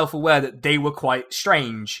very self-aware that they were quite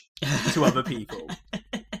strange to other people.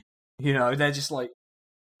 You know, they're just like,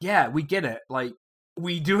 yeah, we get it. Like,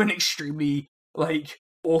 we do an extremely, like,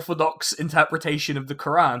 orthodox interpretation of the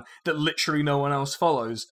Quran that literally no one else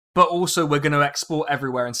follows. But also we're going to export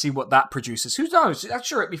everywhere and see what that produces. Who knows? I'm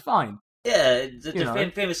sure it'd be fine. Yeah,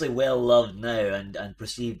 they're famously well-loved now and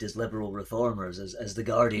perceived as liberal reformers, as The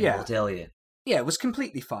Guardian will tell you. Yeah, it was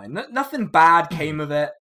completely fine. Nothing bad came of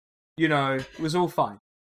it. You know, it was all fine.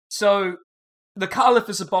 So, the Caliph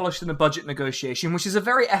is abolished in a budget negotiation, which is a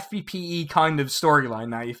very FVPE kind of storyline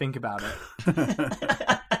now you think about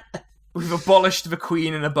it. We've abolished the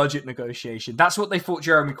Queen in a budget negotiation. That's what they thought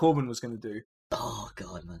Jeremy Corbyn was going to do. Oh,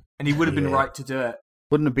 God, man. And he would have been right to do it.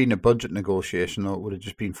 Wouldn't have been a budget negotiation, though. It would have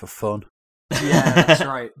just been for fun. Yeah, that's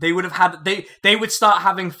right. They would have had... They would start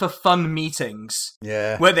having for fun meetings.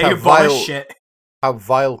 Yeah. Where they abolish shit. How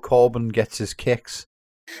vile Corbyn gets his kicks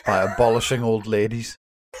by abolishing old ladies.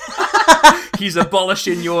 He's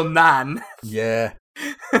abolishing your nan. Yeah.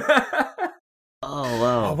 Oh,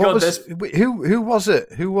 wow. Who was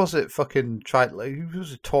it? Who was it fucking tried... Like, who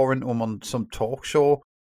was it touring him on some talk show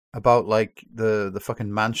about, like, the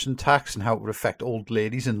fucking mansion tax and how it would affect old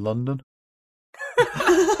ladies in London?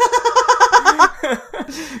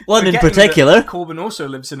 One in particular. Corbyn also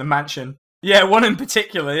lives in a mansion. Yeah, one in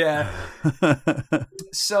particular, yeah.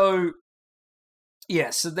 So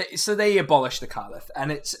they abolished the Caliph,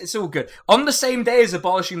 and it's all good. On the same day as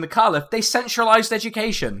abolishing the Caliph, they centralized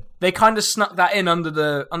education. They kind of snuck that in under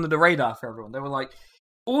the radar for everyone. They were like,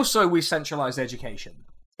 also we centralized education.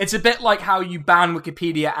 It's a bit like how you ban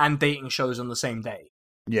Wikipedia and dating shows on the same day.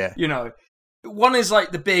 Yeah. You know, one is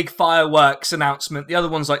like the big fireworks announcement, the other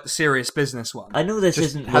one's like the serious business one. I know this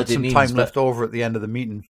isn't had what it some means, time left over at the end of the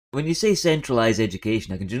meeting. When you say centralised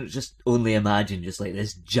education, I can just only imagine just like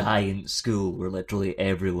this giant school where literally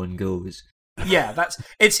everyone goes. Yeah,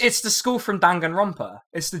 it's the school from Danganronpa.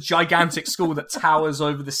 It's the gigantic school that towers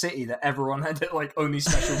over the city that everyone had, like, only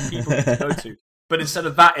special people get to go to. But instead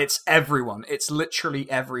of that, it's everyone. It's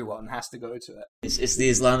literally everyone has to go to it. It's the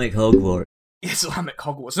Islamic Hogwarts. Islamic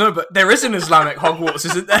Hogwarts. No, but there is an Islamic Hogwarts,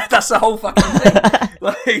 isn't there? That's the whole fucking thing.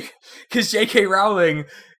 Like, because J.K. Rowling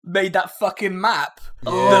made that fucking map.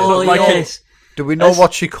 Oh, like yes. Do we know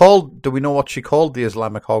what she called? Do we know what she called the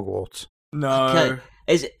Islamic Hogwarts? No.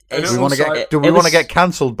 Do we want to get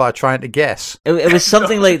cancelled by trying to guess? It was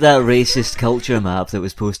something like that racist culture map that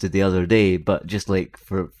was posted the other day, but just like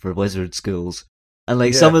for wizard schools, and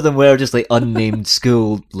like some of them were just like unnamed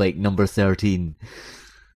school, like number 13.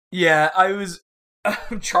 Yeah,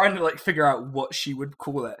 I'm trying to like figure out what she would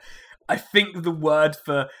call it. I think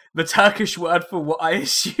the Turkish word for what I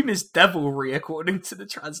assume is devilry, according to the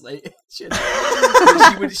translation.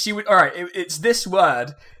 she would. All right, it's this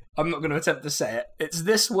word. I'm not going to attempt to say it. It's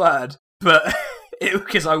this word, but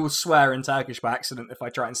because I will swear in Turkish by accident if I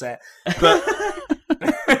try and say it. But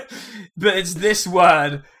but it's this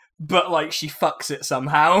word, but like she fucks it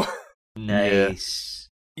somehow. Nice.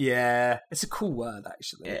 Yeah, it's a cool word,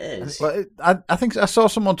 actually. It is. Well, I think I saw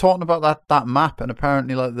someone talking about that map, and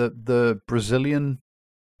apparently, like the Brazilian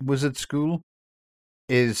wizard school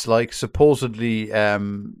is like supposedly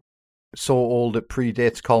so old it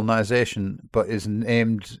predates colonization, but is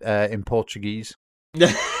named in Portuguese.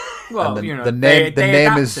 Well, the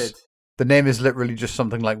name is literally just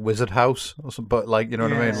something like Wizard House, but like, you know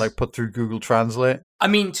what I mean, like put through Google Translate. I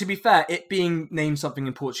mean, to be fair, it being named something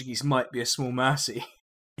in Portuguese might be a small mercy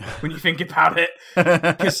when you think about it.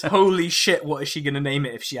 Because holy shit, what is she going to name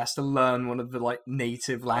it if she has to learn one of the like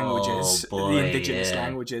native languages, the indigenous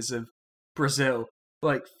languages of Brazil?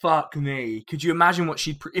 Like, fuck me. Could you imagine what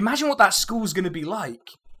imagine what that school's going to be like?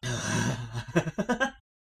 I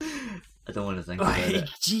don't want to think about it.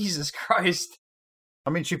 Jesus Christ. I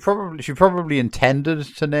mean, she probably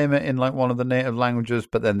intended to name it in like one of the native languages,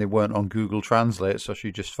 but then they weren't on Google Translate, so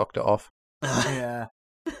she just fucked it off. Yeah.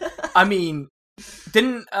 I mean,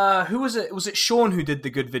 didn't who was it? Was it Sean who did the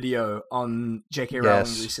good video on J.K. Rowling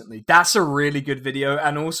recently? That's a really good video,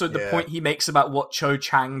 and also the point he makes about what Cho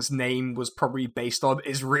Chang's name was probably based on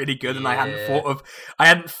is really good. And I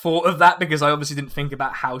hadn't thought of that because I obviously didn't think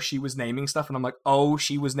about how she was naming stuff, and I'm like, oh,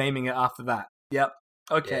 she was naming it after that. Yep.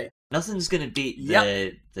 Okay. Yeah. Nothing's gonna beat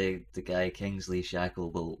the guy Kingsley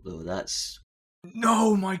Shacklebolt though. That's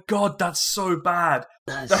no, my God, that's so bad.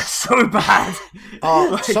 That's so bad.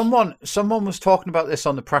 Someone was talking about this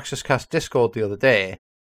on the Praxis Cast Discord the other day,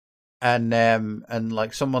 and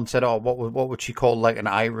like someone said, "Oh, what would she call like an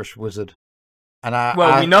Irish wizard?" And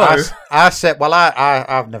I said, "Well,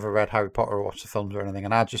 I've never read Harry Potter or watched the films or anything,"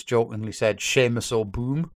 and I just jokingly said, "Seamus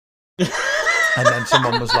O'Boom." And then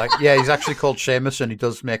someone was like, "Yeah, he's actually called Seamus, and he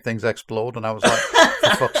does make things explode." And I was like,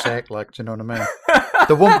 "For fuck's sake, like, do you know what I mean?"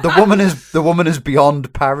 The woman is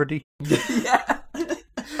beyond parody. Yeah.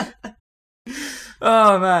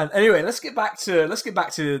 Oh man. Anyway, let's get back to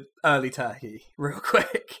early Turkey real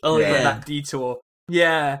quick. Oh yeah, that detour.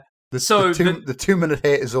 Yeah. The 2-minute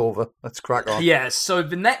hate is over. Let's crack on. Yeah. So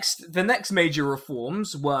the next major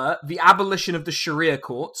reforms were the abolition of the Sharia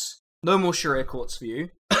courts. No more Sharia courts for you.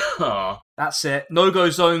 That's it. No-go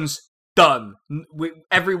zones done.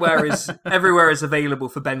 Everywhere is available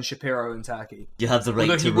for Ben Shapiro in Turkey. You have the right to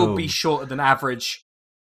roam. Although he will be shorter than average.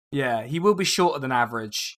 Yeah, he will be shorter than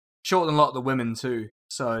average. Shorter than a lot of the women too.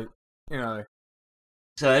 So, you know.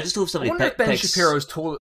 So I just hope somebody if Ben Shapiro's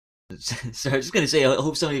taller. So I was just going to say, I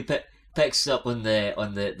hope somebody picks up on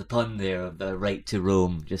the pun there of the right to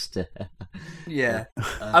roam. Just to... Yeah.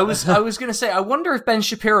 I was going to say, I wonder if Ben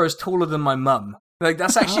Shapiro's taller than my mum. Like,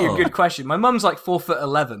 that's actually a good question. My mum's like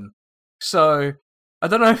 4'11", so I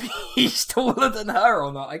don't know if he's taller than her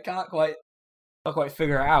or not. I can't quite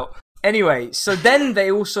figure it out. Anyway, so then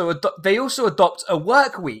they also adopt a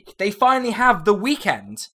work week. They finally have the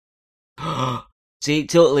weekend. See,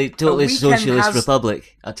 totally socialist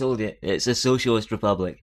republic. I told you, it's a socialist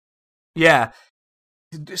republic. Yeah.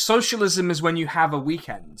 Socialism is when you have a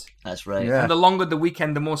weekend. That's right. Yeah. And the longer the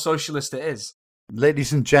weekend, the more socialist it is.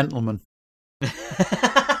 Ladies and gentlemen.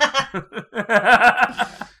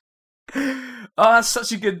 That's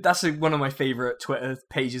one of my favorite Twitter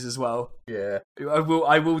pages as well. Yeah.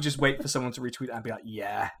 I will just wait for someone to retweet and be like,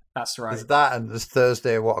 yeah, that's right. There's that and there's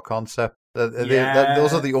Thursday, what a concept.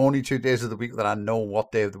 Those are the only 2 days of the week that I know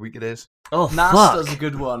what day of the week it is. Oh, Nas fuck. does a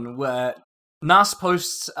good one where Nas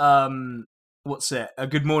posts a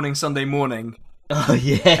Good Morning Sunday Morning. Oh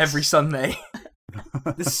yes. Every Sunday.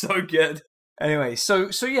 It's so good. Anyway, so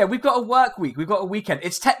yeah, we've got a work week. We've got a weekend.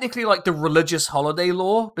 It's technically like the religious holiday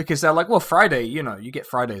law because they're like, well, Friday, you know, you get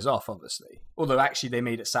Fridays off, obviously. Although actually they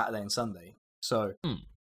made it Saturday and Sunday. So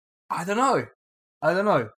I don't know.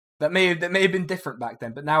 That may have been different back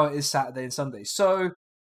then, but now it is Saturday and Sunday. So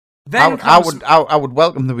then I would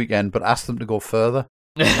welcome the weekend, but ask them to go further.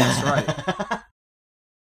 That's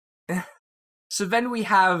right. So then we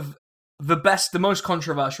have the most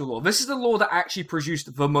controversial law. This is the law that actually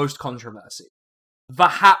produced the most controversy. The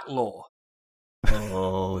hat law.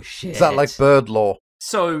 Oh, shit. Is that like bird law?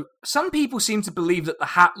 So, some people seem to believe that the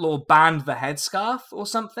hat law banned the headscarf or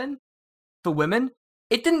something for women.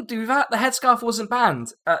 It didn't do that. The headscarf wasn't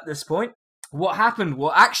banned at this point. What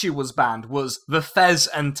actually was banned was the fez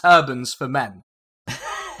and turbans for men.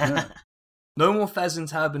 No more fez and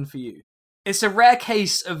turban for you. It's a rare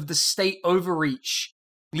case of the state overreach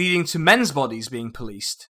leading to men's bodies being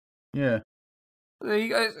policed. Yeah.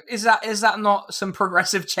 Is that not some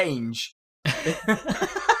progressive change?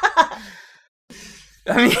 I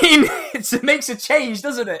mean, it makes a change,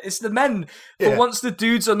 doesn't it? It's the men. Yeah. But once the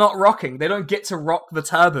dudes are not rocking, they don't get to rock the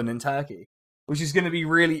turban in Turkey. Which is going to be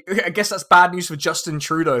really... I guess that's bad news for Justin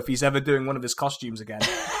Trudeau if he's ever doing one of his costumes again.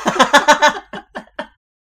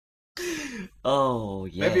 Oh,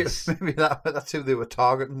 yes. Maybe that's who they were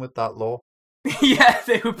targeting with that law. Yeah,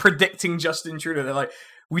 they were predicting Justin Trudeau. They're like,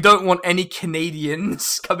 we don't want any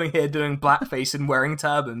Canadians coming here doing blackface and wearing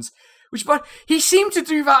turbans. But he seemed to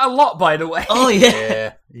do that a lot, by the way. Oh,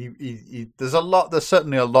 yeah. Yeah. There's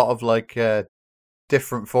certainly a lot of, like,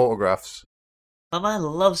 different photographs. My man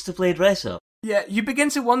loves to play dress up. Yeah, you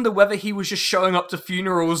begin to wonder whether he was just showing up to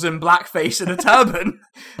funerals in blackface and a turban.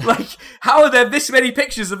 Like, how are there this many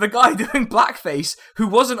pictures of a guy doing blackface who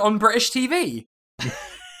wasn't on British TV?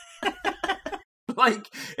 Like,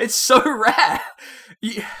 it's so rare.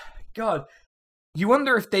 God. You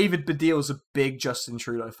wonder if David Baddiel's a big Justin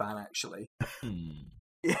Trudeau fan, actually.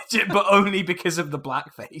 But only because of the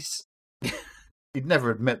blackface. He'd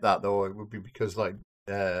never admit that, though. It would be because, like,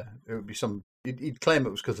 it would be he'd claim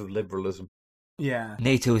it was because of liberalism. Yeah.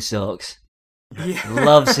 NATO socks. Yeah.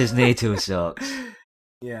 Loves his NATO socks.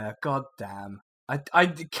 Yeah, god damn.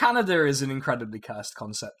 Canada is an incredibly cursed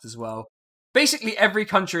concept as well. Basically, every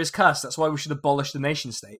country is cursed. That's why we should abolish the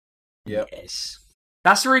nation state. Yep. Yes.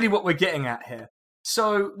 That's really what we're getting at here.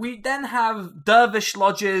 So we then have dervish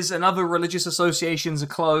lodges and other religious associations are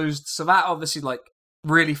closed. So that obviously, like,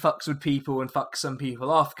 really fucks with people and fucks some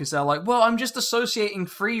people off because they're like, well, I'm just associating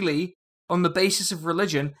freely on the basis of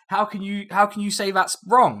religion. How can you say that's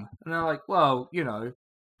wrong? And they're like, well, you know,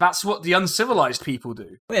 that's what the uncivilized people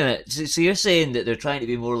do. Wait a minute. So you're saying that they're trying to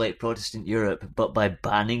be more like Protestant Europe, but by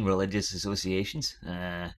banning religious associations?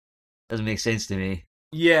 Doesn't make sense to me.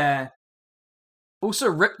 Yeah. Also,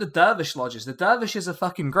 rip the dervish lodges. The dervishes are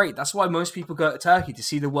fucking great. That's why most people go to Turkey, to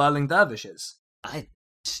see the whirling dervishes. I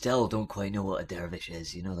still don't quite know what a dervish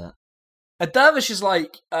is. You know that? A dervish is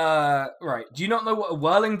like, right, do you not know what a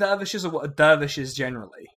whirling dervish is or what a dervish is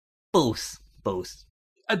generally? Both.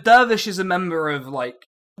 A dervish is a member of, like,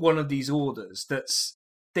 one of these orders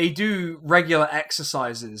they do regular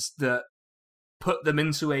exercises that put them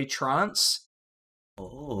into a trance.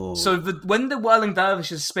 Oh. So when the whirling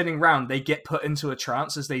dervish is spinning round, they get put into a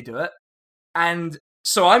trance as they do it. And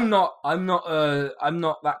so I'm not from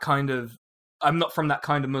that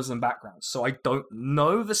kind of Muslim background, so I don't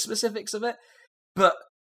know the specifics of it. But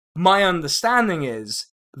my understanding is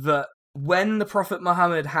that when the Prophet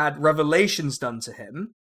Muhammad had revelations done to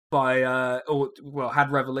him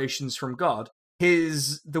had revelations from God,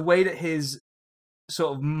 the way that his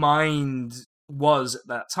sort of mind was at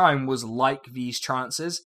that time was like these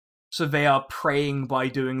trances. So they are praying by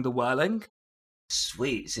doing the whirling.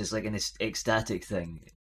 Sweet, so it's like an ecstatic thing.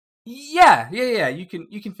 Yeah. You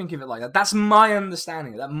can think of it like that. That's my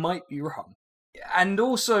understanding. That might be wrong. And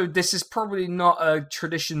also, this is probably not a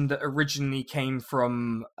tradition that originally came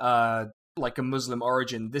from like a Muslim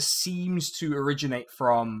origin. This seems to originate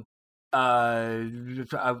from I'm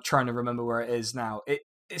trying to remember where it is now. It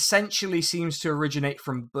essentially seems to originate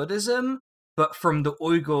from Buddhism, but from the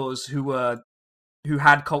Uyghurs who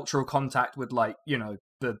had cultural contact with, like, you know,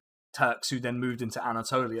 the Turks who then moved into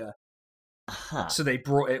Anatolia. Aha. So they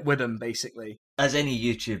brought it with them, basically. As any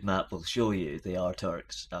YouTube map will show you, they are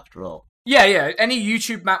Turks, after all. Yeah. Any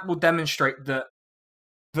YouTube map will demonstrate that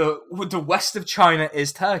the west of China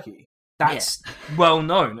is Turkey. That's well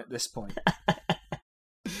known at this point.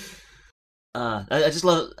 I just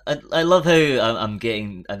love. I love how I'm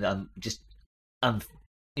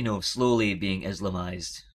you know, slowly being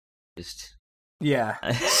Islamized. Just yeah.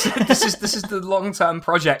 this is the long-term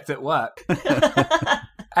project at work.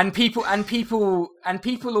 And people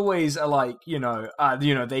always are like, you know,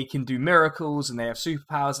 they can do miracles and they have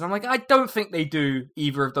superpowers, and I'm like, I don't think they do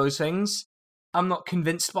either of those things. I'm not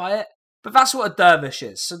convinced by it. But that's what a dervish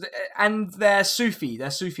is. So, and they're Sufi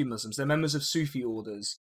Muslims. They're members of Sufi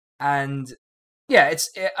orders, and yeah,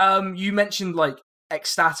 you mentioned like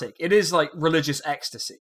ecstatic. It is like religious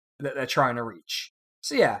ecstasy that they're trying to reach.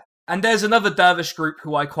 So yeah, and there's another dervish group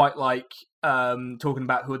who I quite like talking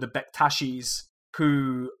about, who are the Bektashis,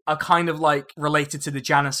 who are kind of like related to the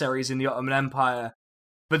Janissaries in the Ottoman Empire,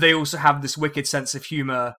 but they also have this wicked sense of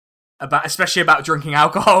humor especially about drinking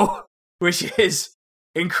alcohol, which is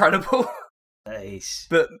incredible. Nice.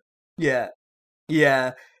 But yeah.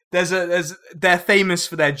 They're famous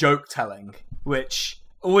for their joke telling, which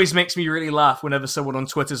always makes me really laugh whenever someone on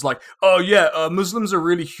Twitter's like, "Oh yeah, Muslims are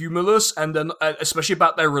really humorless, and then especially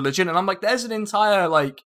about their religion." And I'm like, there's an entire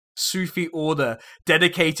like Sufi order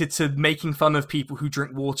dedicated to making fun of people who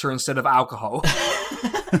drink water instead of alcohol.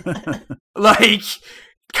 Like,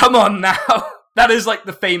 come on now. That is like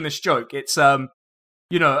the famous joke. It's the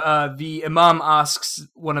Imam asks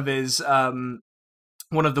one of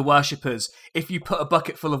the worshippers, if you put a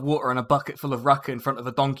bucket full of water and a bucket full of raka in front of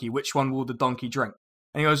a donkey, which one will the donkey drink?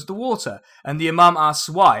 And he goes, the water. And the Imam asks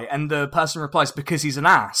why, and the person replies, because he's an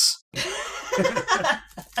ass.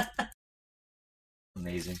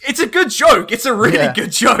 Amazing. It's a good joke. It's a really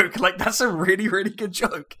good joke. Like, that's a really, really good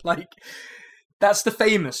joke. Like, that's the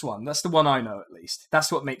famous one. That's the one I know, at least.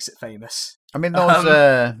 That's what makes it famous. I mean,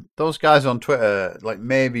 those guys on Twitter, like,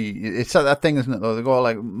 maybe it's that thing, isn't it? Though they go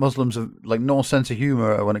like, Muslims have like no sense of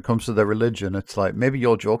humor when it comes to their religion. It's like, maybe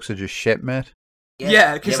your jokes are just shit, mate.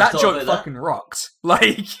 Yeah, because that joke fucking rocked.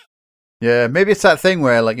 Like, yeah, maybe it's that thing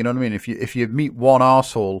where, like, you know what I mean. If you meet one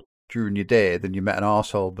arsehole during your day, then you met an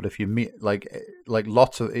arsehole. But if you meet like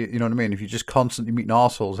lots of, you know what I mean. If you're just constantly meeting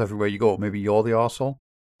arseholes everywhere you go, maybe you're the arsehole.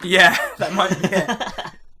 Yeah, that might be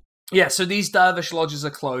it. Yeah, so these dervish lodges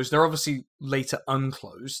are closed. They're obviously later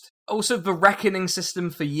unclosed. Also, the reckoning system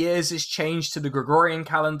for years is changed to the Gregorian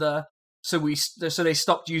calendar. So they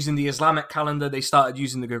stopped using the Islamic calendar. They started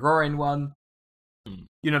using the Gregorian one.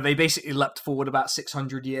 You know, they basically leapt forward about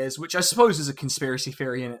 600 years, which I suppose is a conspiracy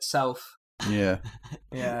theory in itself. Yeah.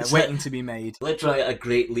 Yeah, waiting to be made. Literally a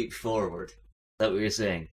great leap forward. Is that what you're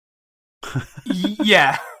saying?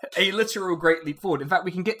 Yeah, a literal great leap forward. In fact,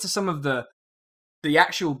 we can get to some of the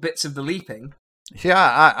actual bits of the leaping.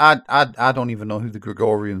 Yeah, I don't even know who the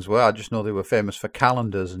Gregorians were. I just know they were famous for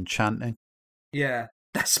calendars and chanting. Yeah,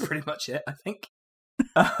 that's pretty much it, I think.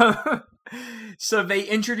 So they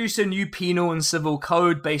introduce a new penal and civil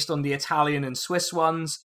code based on the Italian and Swiss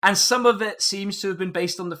ones, and some of it seems to have been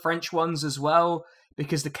based on the French ones as well,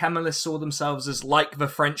 because the Kemalists saw themselves as like the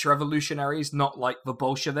French revolutionaries, not like the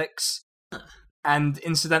Bolsheviks. And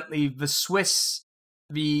incidentally, the Swiss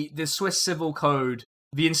civil code,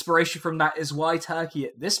 the inspiration from that is why Turkey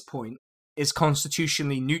at this point is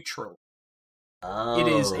constitutionally neutral. Oh. It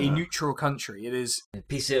is a neutral country. It is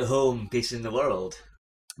peace at home, peace in the world.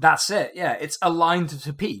 That's it, yeah. It's aligned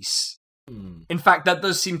to peace. In fact, that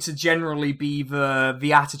does seem to generally be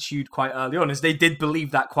the attitude quite early on, as they did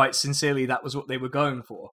believe that quite sincerely that was what they were going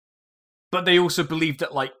for. But they also believed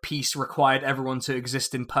that, like, peace required everyone to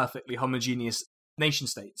exist in perfectly homogeneous nation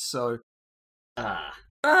states, so...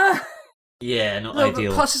 yeah, not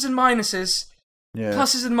ideal. Pluses and minuses. Yeah.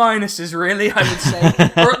 Pluses and minuses, really, I would say.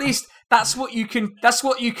 Or at least... That's what you can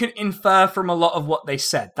infer from a lot of what they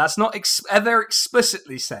said. That's not ever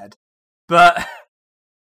explicitly said, but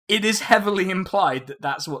it is heavily implied that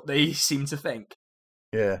that's what they seem to think.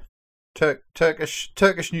 Yeah.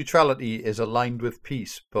 Turkish neutrality is aligned with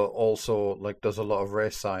peace, but also like does a lot of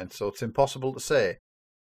race science, so it's impossible to say.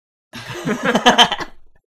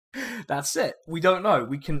 That's it. We don't know.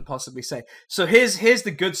 We couldn't possibly say. So here's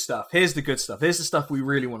the good stuff. Here's the stuff we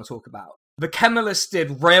really want to talk about. The Kemalists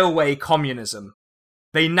did railway communism.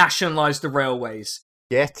 They nationalized the railways.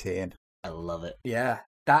 Get in. I love it. Yeah.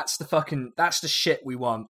 That's the shit we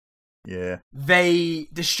want. Yeah. They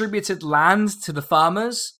distributed land to the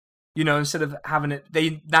farmers. You know, instead of having it,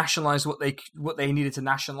 they nationalized what they needed to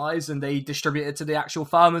nationalize, and they distributed to the actual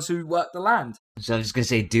farmers who worked the land. So I'm just going to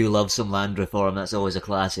say, do love some land reform. That's always a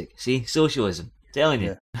classic. See? Socialism. Telling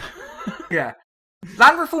you. Yeah.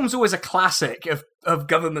 Land reform's always a classic of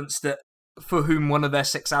governments that, for whom one of their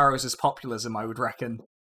 6 arrows is populism, I would reckon.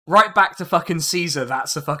 Right back to fucking Caesar,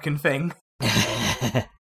 that's a fucking thing.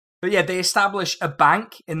 But yeah, they established a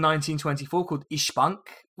bank in 1924 called İşbank,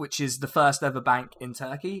 which is the first ever bank in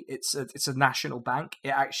Turkey. It's a national bank. It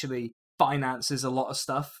actually finances a lot of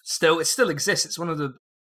stuff. It still exists. It's one of the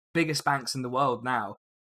biggest banks in the world now.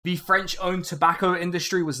 The French-owned tobacco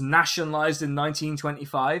industry was nationalized in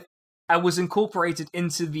 1925 and was incorporated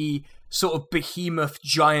into the sort of behemoth,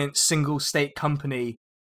 giant, single-state company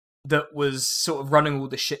that was sort of running all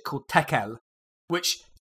this shit called Tekel, which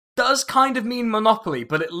does kind of mean monopoly,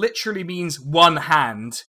 but it literally means one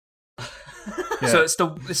hand. Yeah. So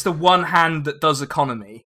it's the one hand that does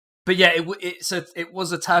economy. But yeah, it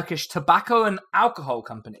was a Turkish tobacco and alcohol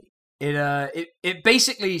company. It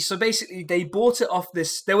basically they bought it off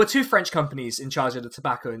this. There were 2 French companies in charge of the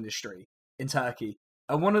tobacco industry in Turkey.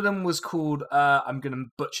 And one of them was called, I'm going to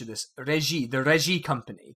butcher this, the Régie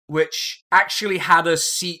Company, which actually had a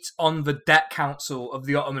seat on the debt council of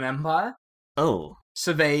the Ottoman Empire. Oh.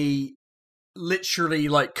 So they literally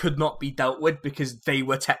could not be dealt with because they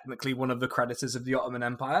were technically one of the creditors of the Ottoman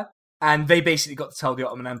Empire. And they basically got to tell the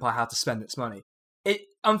Ottoman Empire how to spend its money.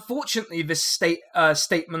 Unfortunately, this state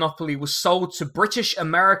monopoly was sold to British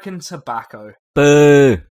American Tobacco.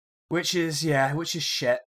 Boo! Which is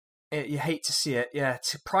shit. You hate to see it, yeah.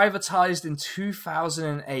 Privatized in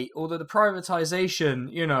 2008, although the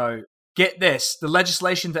privatization, get this, the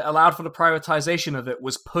legislation that allowed for the privatization of it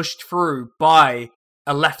was pushed through by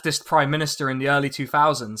a leftist prime minister in the early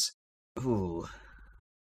 2000s. Ooh.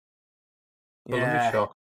 Yeah.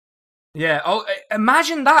 Yeah. Oh,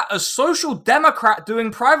 imagine that, a social democrat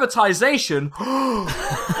doing privatization.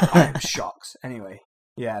 I am shocked. Anyway,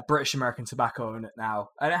 yeah, British American Tobacco own it now,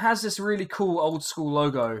 and it has this really cool old school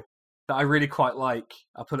logo that I really quite like.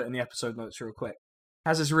 I'll put it in the episode notes real quick. It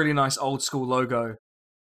has this really nice old school logo.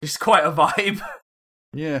 It's quite a vibe.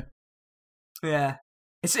 Yeah. Yeah.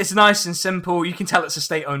 It's nice and simple. You can tell it's a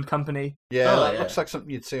state-owned company. Yeah, that looks like something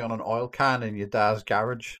you'd see on an oil can in your dad's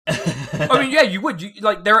garage. I mean, yeah, you would.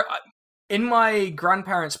 In my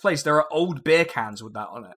grandparents' place, there are old beer cans with that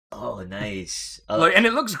on it. Oh, nice. And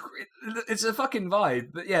it looks, it's a fucking vibe.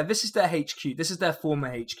 But yeah, this is their HQ. This is their former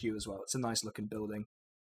HQ as well. It's a nice looking building.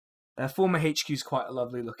 Their former HQ is quite a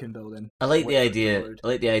lovely looking building. I like the idea. I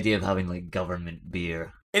like the idea of having like government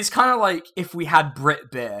beer. It's kind of like if we had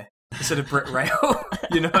Brit beer instead of Brit Rail,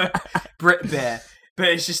 Brit beer. But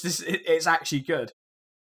it's just this. It's actually good.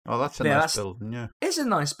 Oh, that's a nice building. Yeah, it's a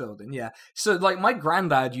nice building. Yeah. So like, my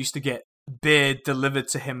granddad used to get beer delivered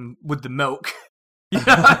to him with the milk.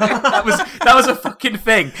 that was a fucking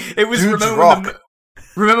thing. It was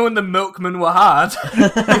remember when the milkmen were hard?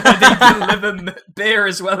 They deliver beer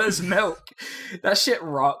as well as milk. That shit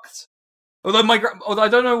rocked. Although I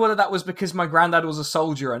don't know whether that was because my granddad was a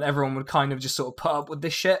soldier and everyone would kind of just sort of put up with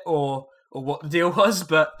this shit, or what the deal was.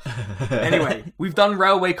 But anyway, we've done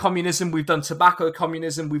railway communism, we've done tobacco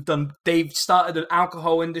communism, they've started an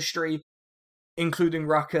alcohol industry, including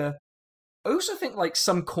Rucker. I also think like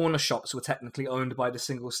some corner shops were technically owned by the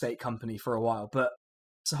single state company for a while, but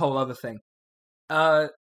it's a whole other thing. And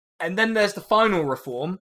then there's the final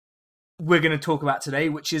reform we're going to talk about today,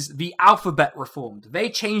 which is the alphabet reformed. They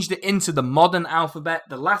changed it into the modern alphabet,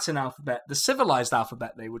 the Latin alphabet, the civilized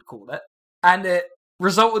alphabet, they would call it. And it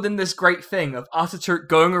resulted in this great thing of Ataturk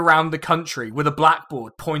going around the country with a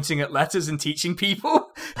blackboard, pointing at letters and teaching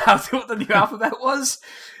people what the new alphabet was.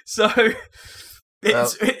 So,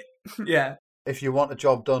 yeah. If you want a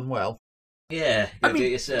job done well. Yeah, I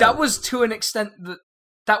mean, that was to an extent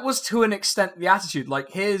the attitude.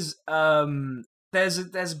 Like, his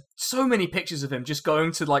there's so many pictures of him just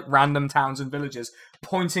going to like random towns and villages,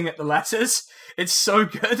 pointing at the letters. It's so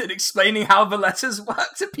good at explaining how the letters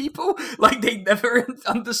work to people. Like, they never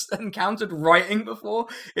encountered writing before.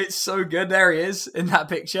 It's so good. There he is in that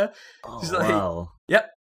picture. Oh, like, wow.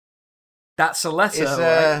 Yep. That's a letter.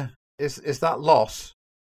 Right? Is that loss?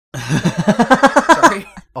 Sorry?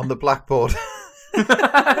 On the blackboard.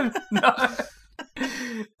 No.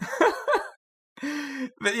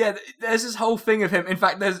 But yeah, there's this whole thing of him. In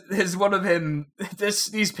fact, there's one of him.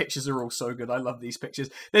 These pictures are all so good. I love these pictures.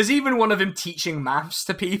 There's even one of him teaching maths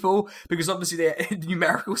to people, because obviously the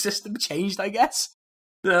numerical system changed, I guess.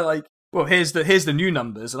 They're like, well, here's the new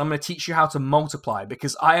numbers, and I'm going to teach you how to multiply,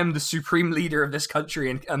 because I am the supreme leader of this country,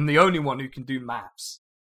 and I'm the only one who can do maths.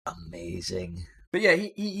 Amazing. But yeah,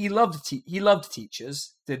 he loved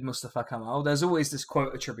teachers, did Mustafa Kemal. There's always this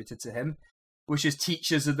quote attributed to him, which is,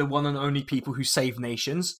 teachers are the one and only people who save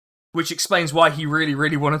nations, which explains why he really,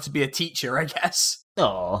 really wanted to be a teacher, I guess.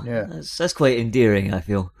 Oh, yeah. That's quite endearing, I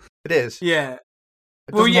feel. It is. Yeah.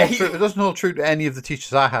 It doesn't hold true to any of the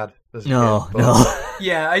teachers I had as a kid, no.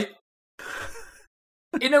 Yeah,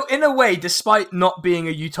 in a way, despite not being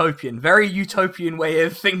a utopian, very utopian way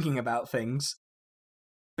of thinking about things.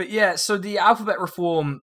 But yeah, so the alphabet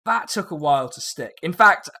reform, that took a while to stick. In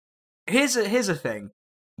fact, here's a thing.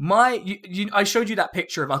 I showed you that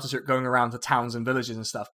picture of Ataturk going around to towns and villages and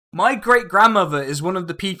stuff. My great-grandmother is one of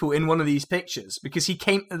the people in one of these pictures, because he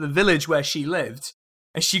came to the village where she lived,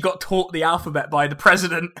 and she got taught the alphabet by the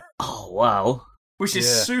president. Oh, wow. Which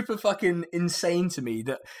is super fucking insane to me,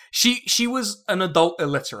 that she was an adult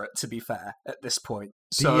illiterate, to be fair, at this point.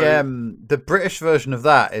 So the British version of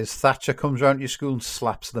that is Thatcher comes round to your school and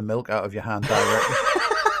slaps the milk out of your hand directly.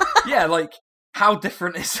 Yeah, like, how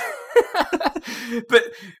different is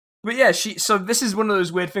But yeah, so this is one of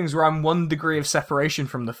those weird things where I'm 1 degree of separation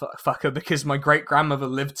from the fucker, because my great-grandmother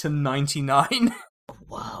lived to 99.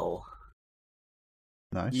 Wow.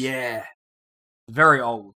 Nice. Yeah. Very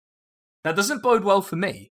old. That doesn't bode well for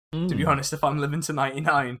me, to be honest, if I'm living to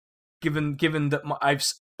 99, given that I've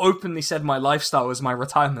openly said my lifestyle is my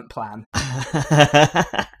retirement plan.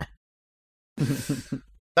 That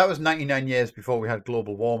was 99 years before we had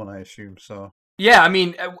global warming, I assume, so... Yeah, I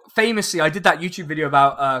mean, famously, I did that YouTube video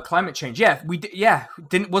about climate change. Yeah,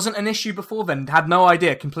 wasn't an issue before then. Had no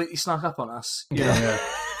idea. Completely snuck up on us. Yeah.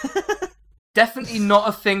 Definitely not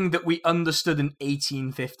a thing that we understood in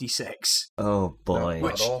 1856. Oh boy!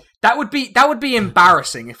 Which that would be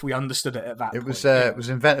embarrassing if we understood it at that point. It was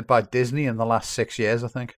invented by Disney in the last 6 years, I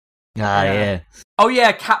think. Yeah. Oh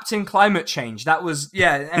yeah, Captain Climate Change. That was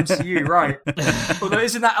MCU, right? Although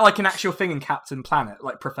isn't that like an actual thing in Captain Planet,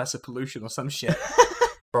 like Professor Pollution or some shit?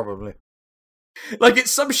 Probably. Like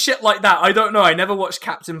it's some shit like that. I don't know. I never watched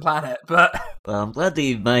Captain Planet, but well, I'm glad that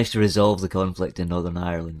you managed to resolve the conflict in Northern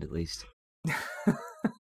Ireland at least.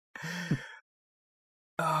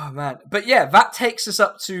 Oh man, but yeah, that takes us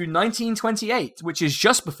up to 1928, which is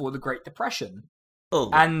just before the Great Depression,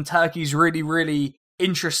 and Turkey's really, really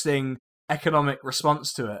interesting economic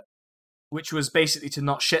response to it, which was basically to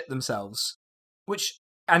not shit themselves,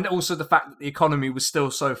 and also the fact that the economy was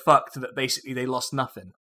still so fucked that basically they lost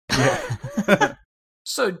nothing. Yeah.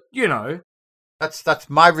 So, that's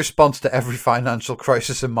my response to every financial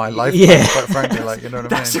crisis in my life. Yeah. Quite frankly, like, you know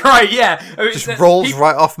what I mean? That's right, yeah. It just rolls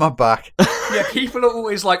right off my back. Yeah, people are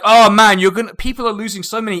always like, "Oh man, people are losing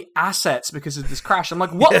so many assets because of this crash." I'm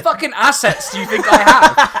like, "What fucking assets do you think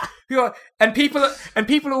I have?" And people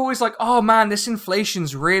are always like, "Oh man, this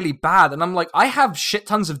inflation's really bad." And I'm like, "I have shit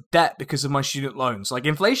tons of debt because of my student loans. Like,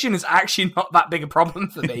 inflation is actually not that big a problem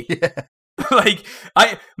for me." Yeah. Like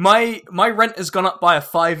my rent has gone up by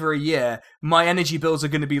 $5 a year. My energy bills are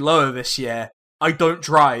going to be lower this year. I don't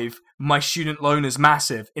drive. My student loan is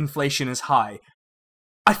massive. Inflation is high.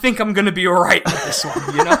 I think I'm going to be alright with this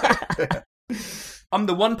one, I'm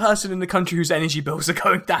the one person in the country whose energy bills are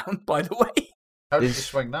going down, by the way. How did you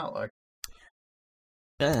swing that, like?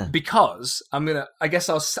 Yeah. Because I guess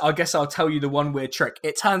I'll tell you the one weird trick.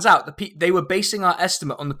 It turns out they were basing our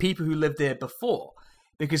estimate on the people who lived there before,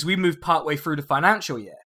 because we moved partway through the financial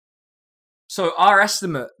year. So our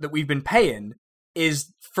estimate that we've been paying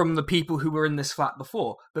is from the people who were in this flat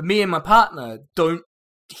before. But me and my partner don't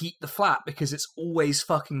heat the flat because it's always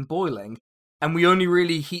fucking boiling, and we only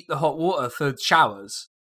really heat the hot water for showers.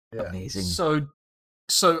 Yeah. Amazing.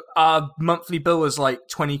 So our monthly bill was like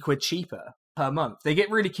 20 quid cheaper per month. They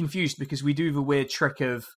get really confused because we do the weird trick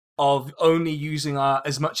of only using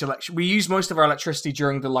as much electricity. We use most of our electricity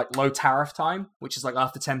during the like low tariff time, which is like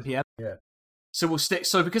after 10 p.m. Yeah. So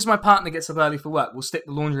because my partner gets up early for work, we'll stick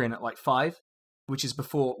the laundry in at like 5, which is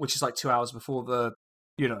like 2 hours before the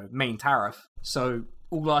main tariff. So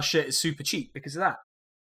all our shit is super cheap because of that.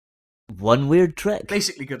 One weird trick.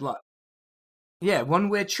 Basically, good luck. Yeah, one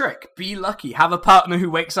weird trick. Be lucky. Have a partner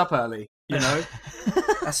who wakes up early.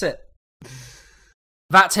 That's it.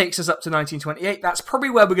 That takes us up to 1928. That's probably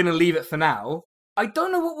where we're going to leave it for now. I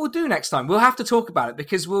don't know what we'll do next time. We'll have to talk about it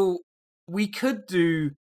because we could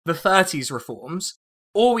do the 30s reforms,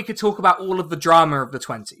 or we could talk about all of the drama of the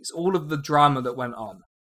 20s, all of the drama that went on,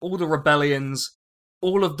 all the rebellions,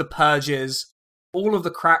 all of the purges, all of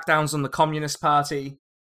the crackdowns on the Communist Party.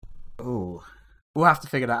 Oh, we'll have to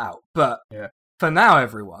figure that out. But for now,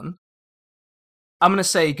 everyone, I'm going to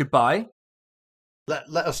say goodbye.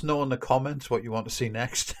 Let us know in the comments what you want to see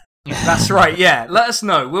next. That's right, yeah. Let us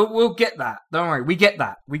know. We'll get that. Don't worry, we get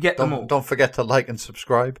that. We get them all. Don't forget to like and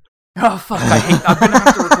subscribe. Oh, fuck, I'm going to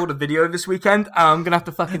have to record a video this weekend. I'm going to have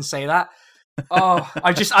to fucking say that. Oh,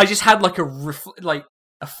 I just had like a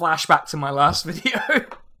flashback to my last video.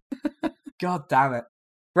 God damn it.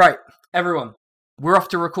 Right, everyone, we're off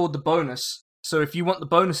to record the bonus. So if you want the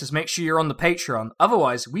bonuses, make sure you're on the Patreon.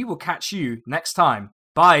 Otherwise, we will catch you next time.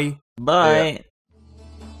 Bye. Bye. Yeah.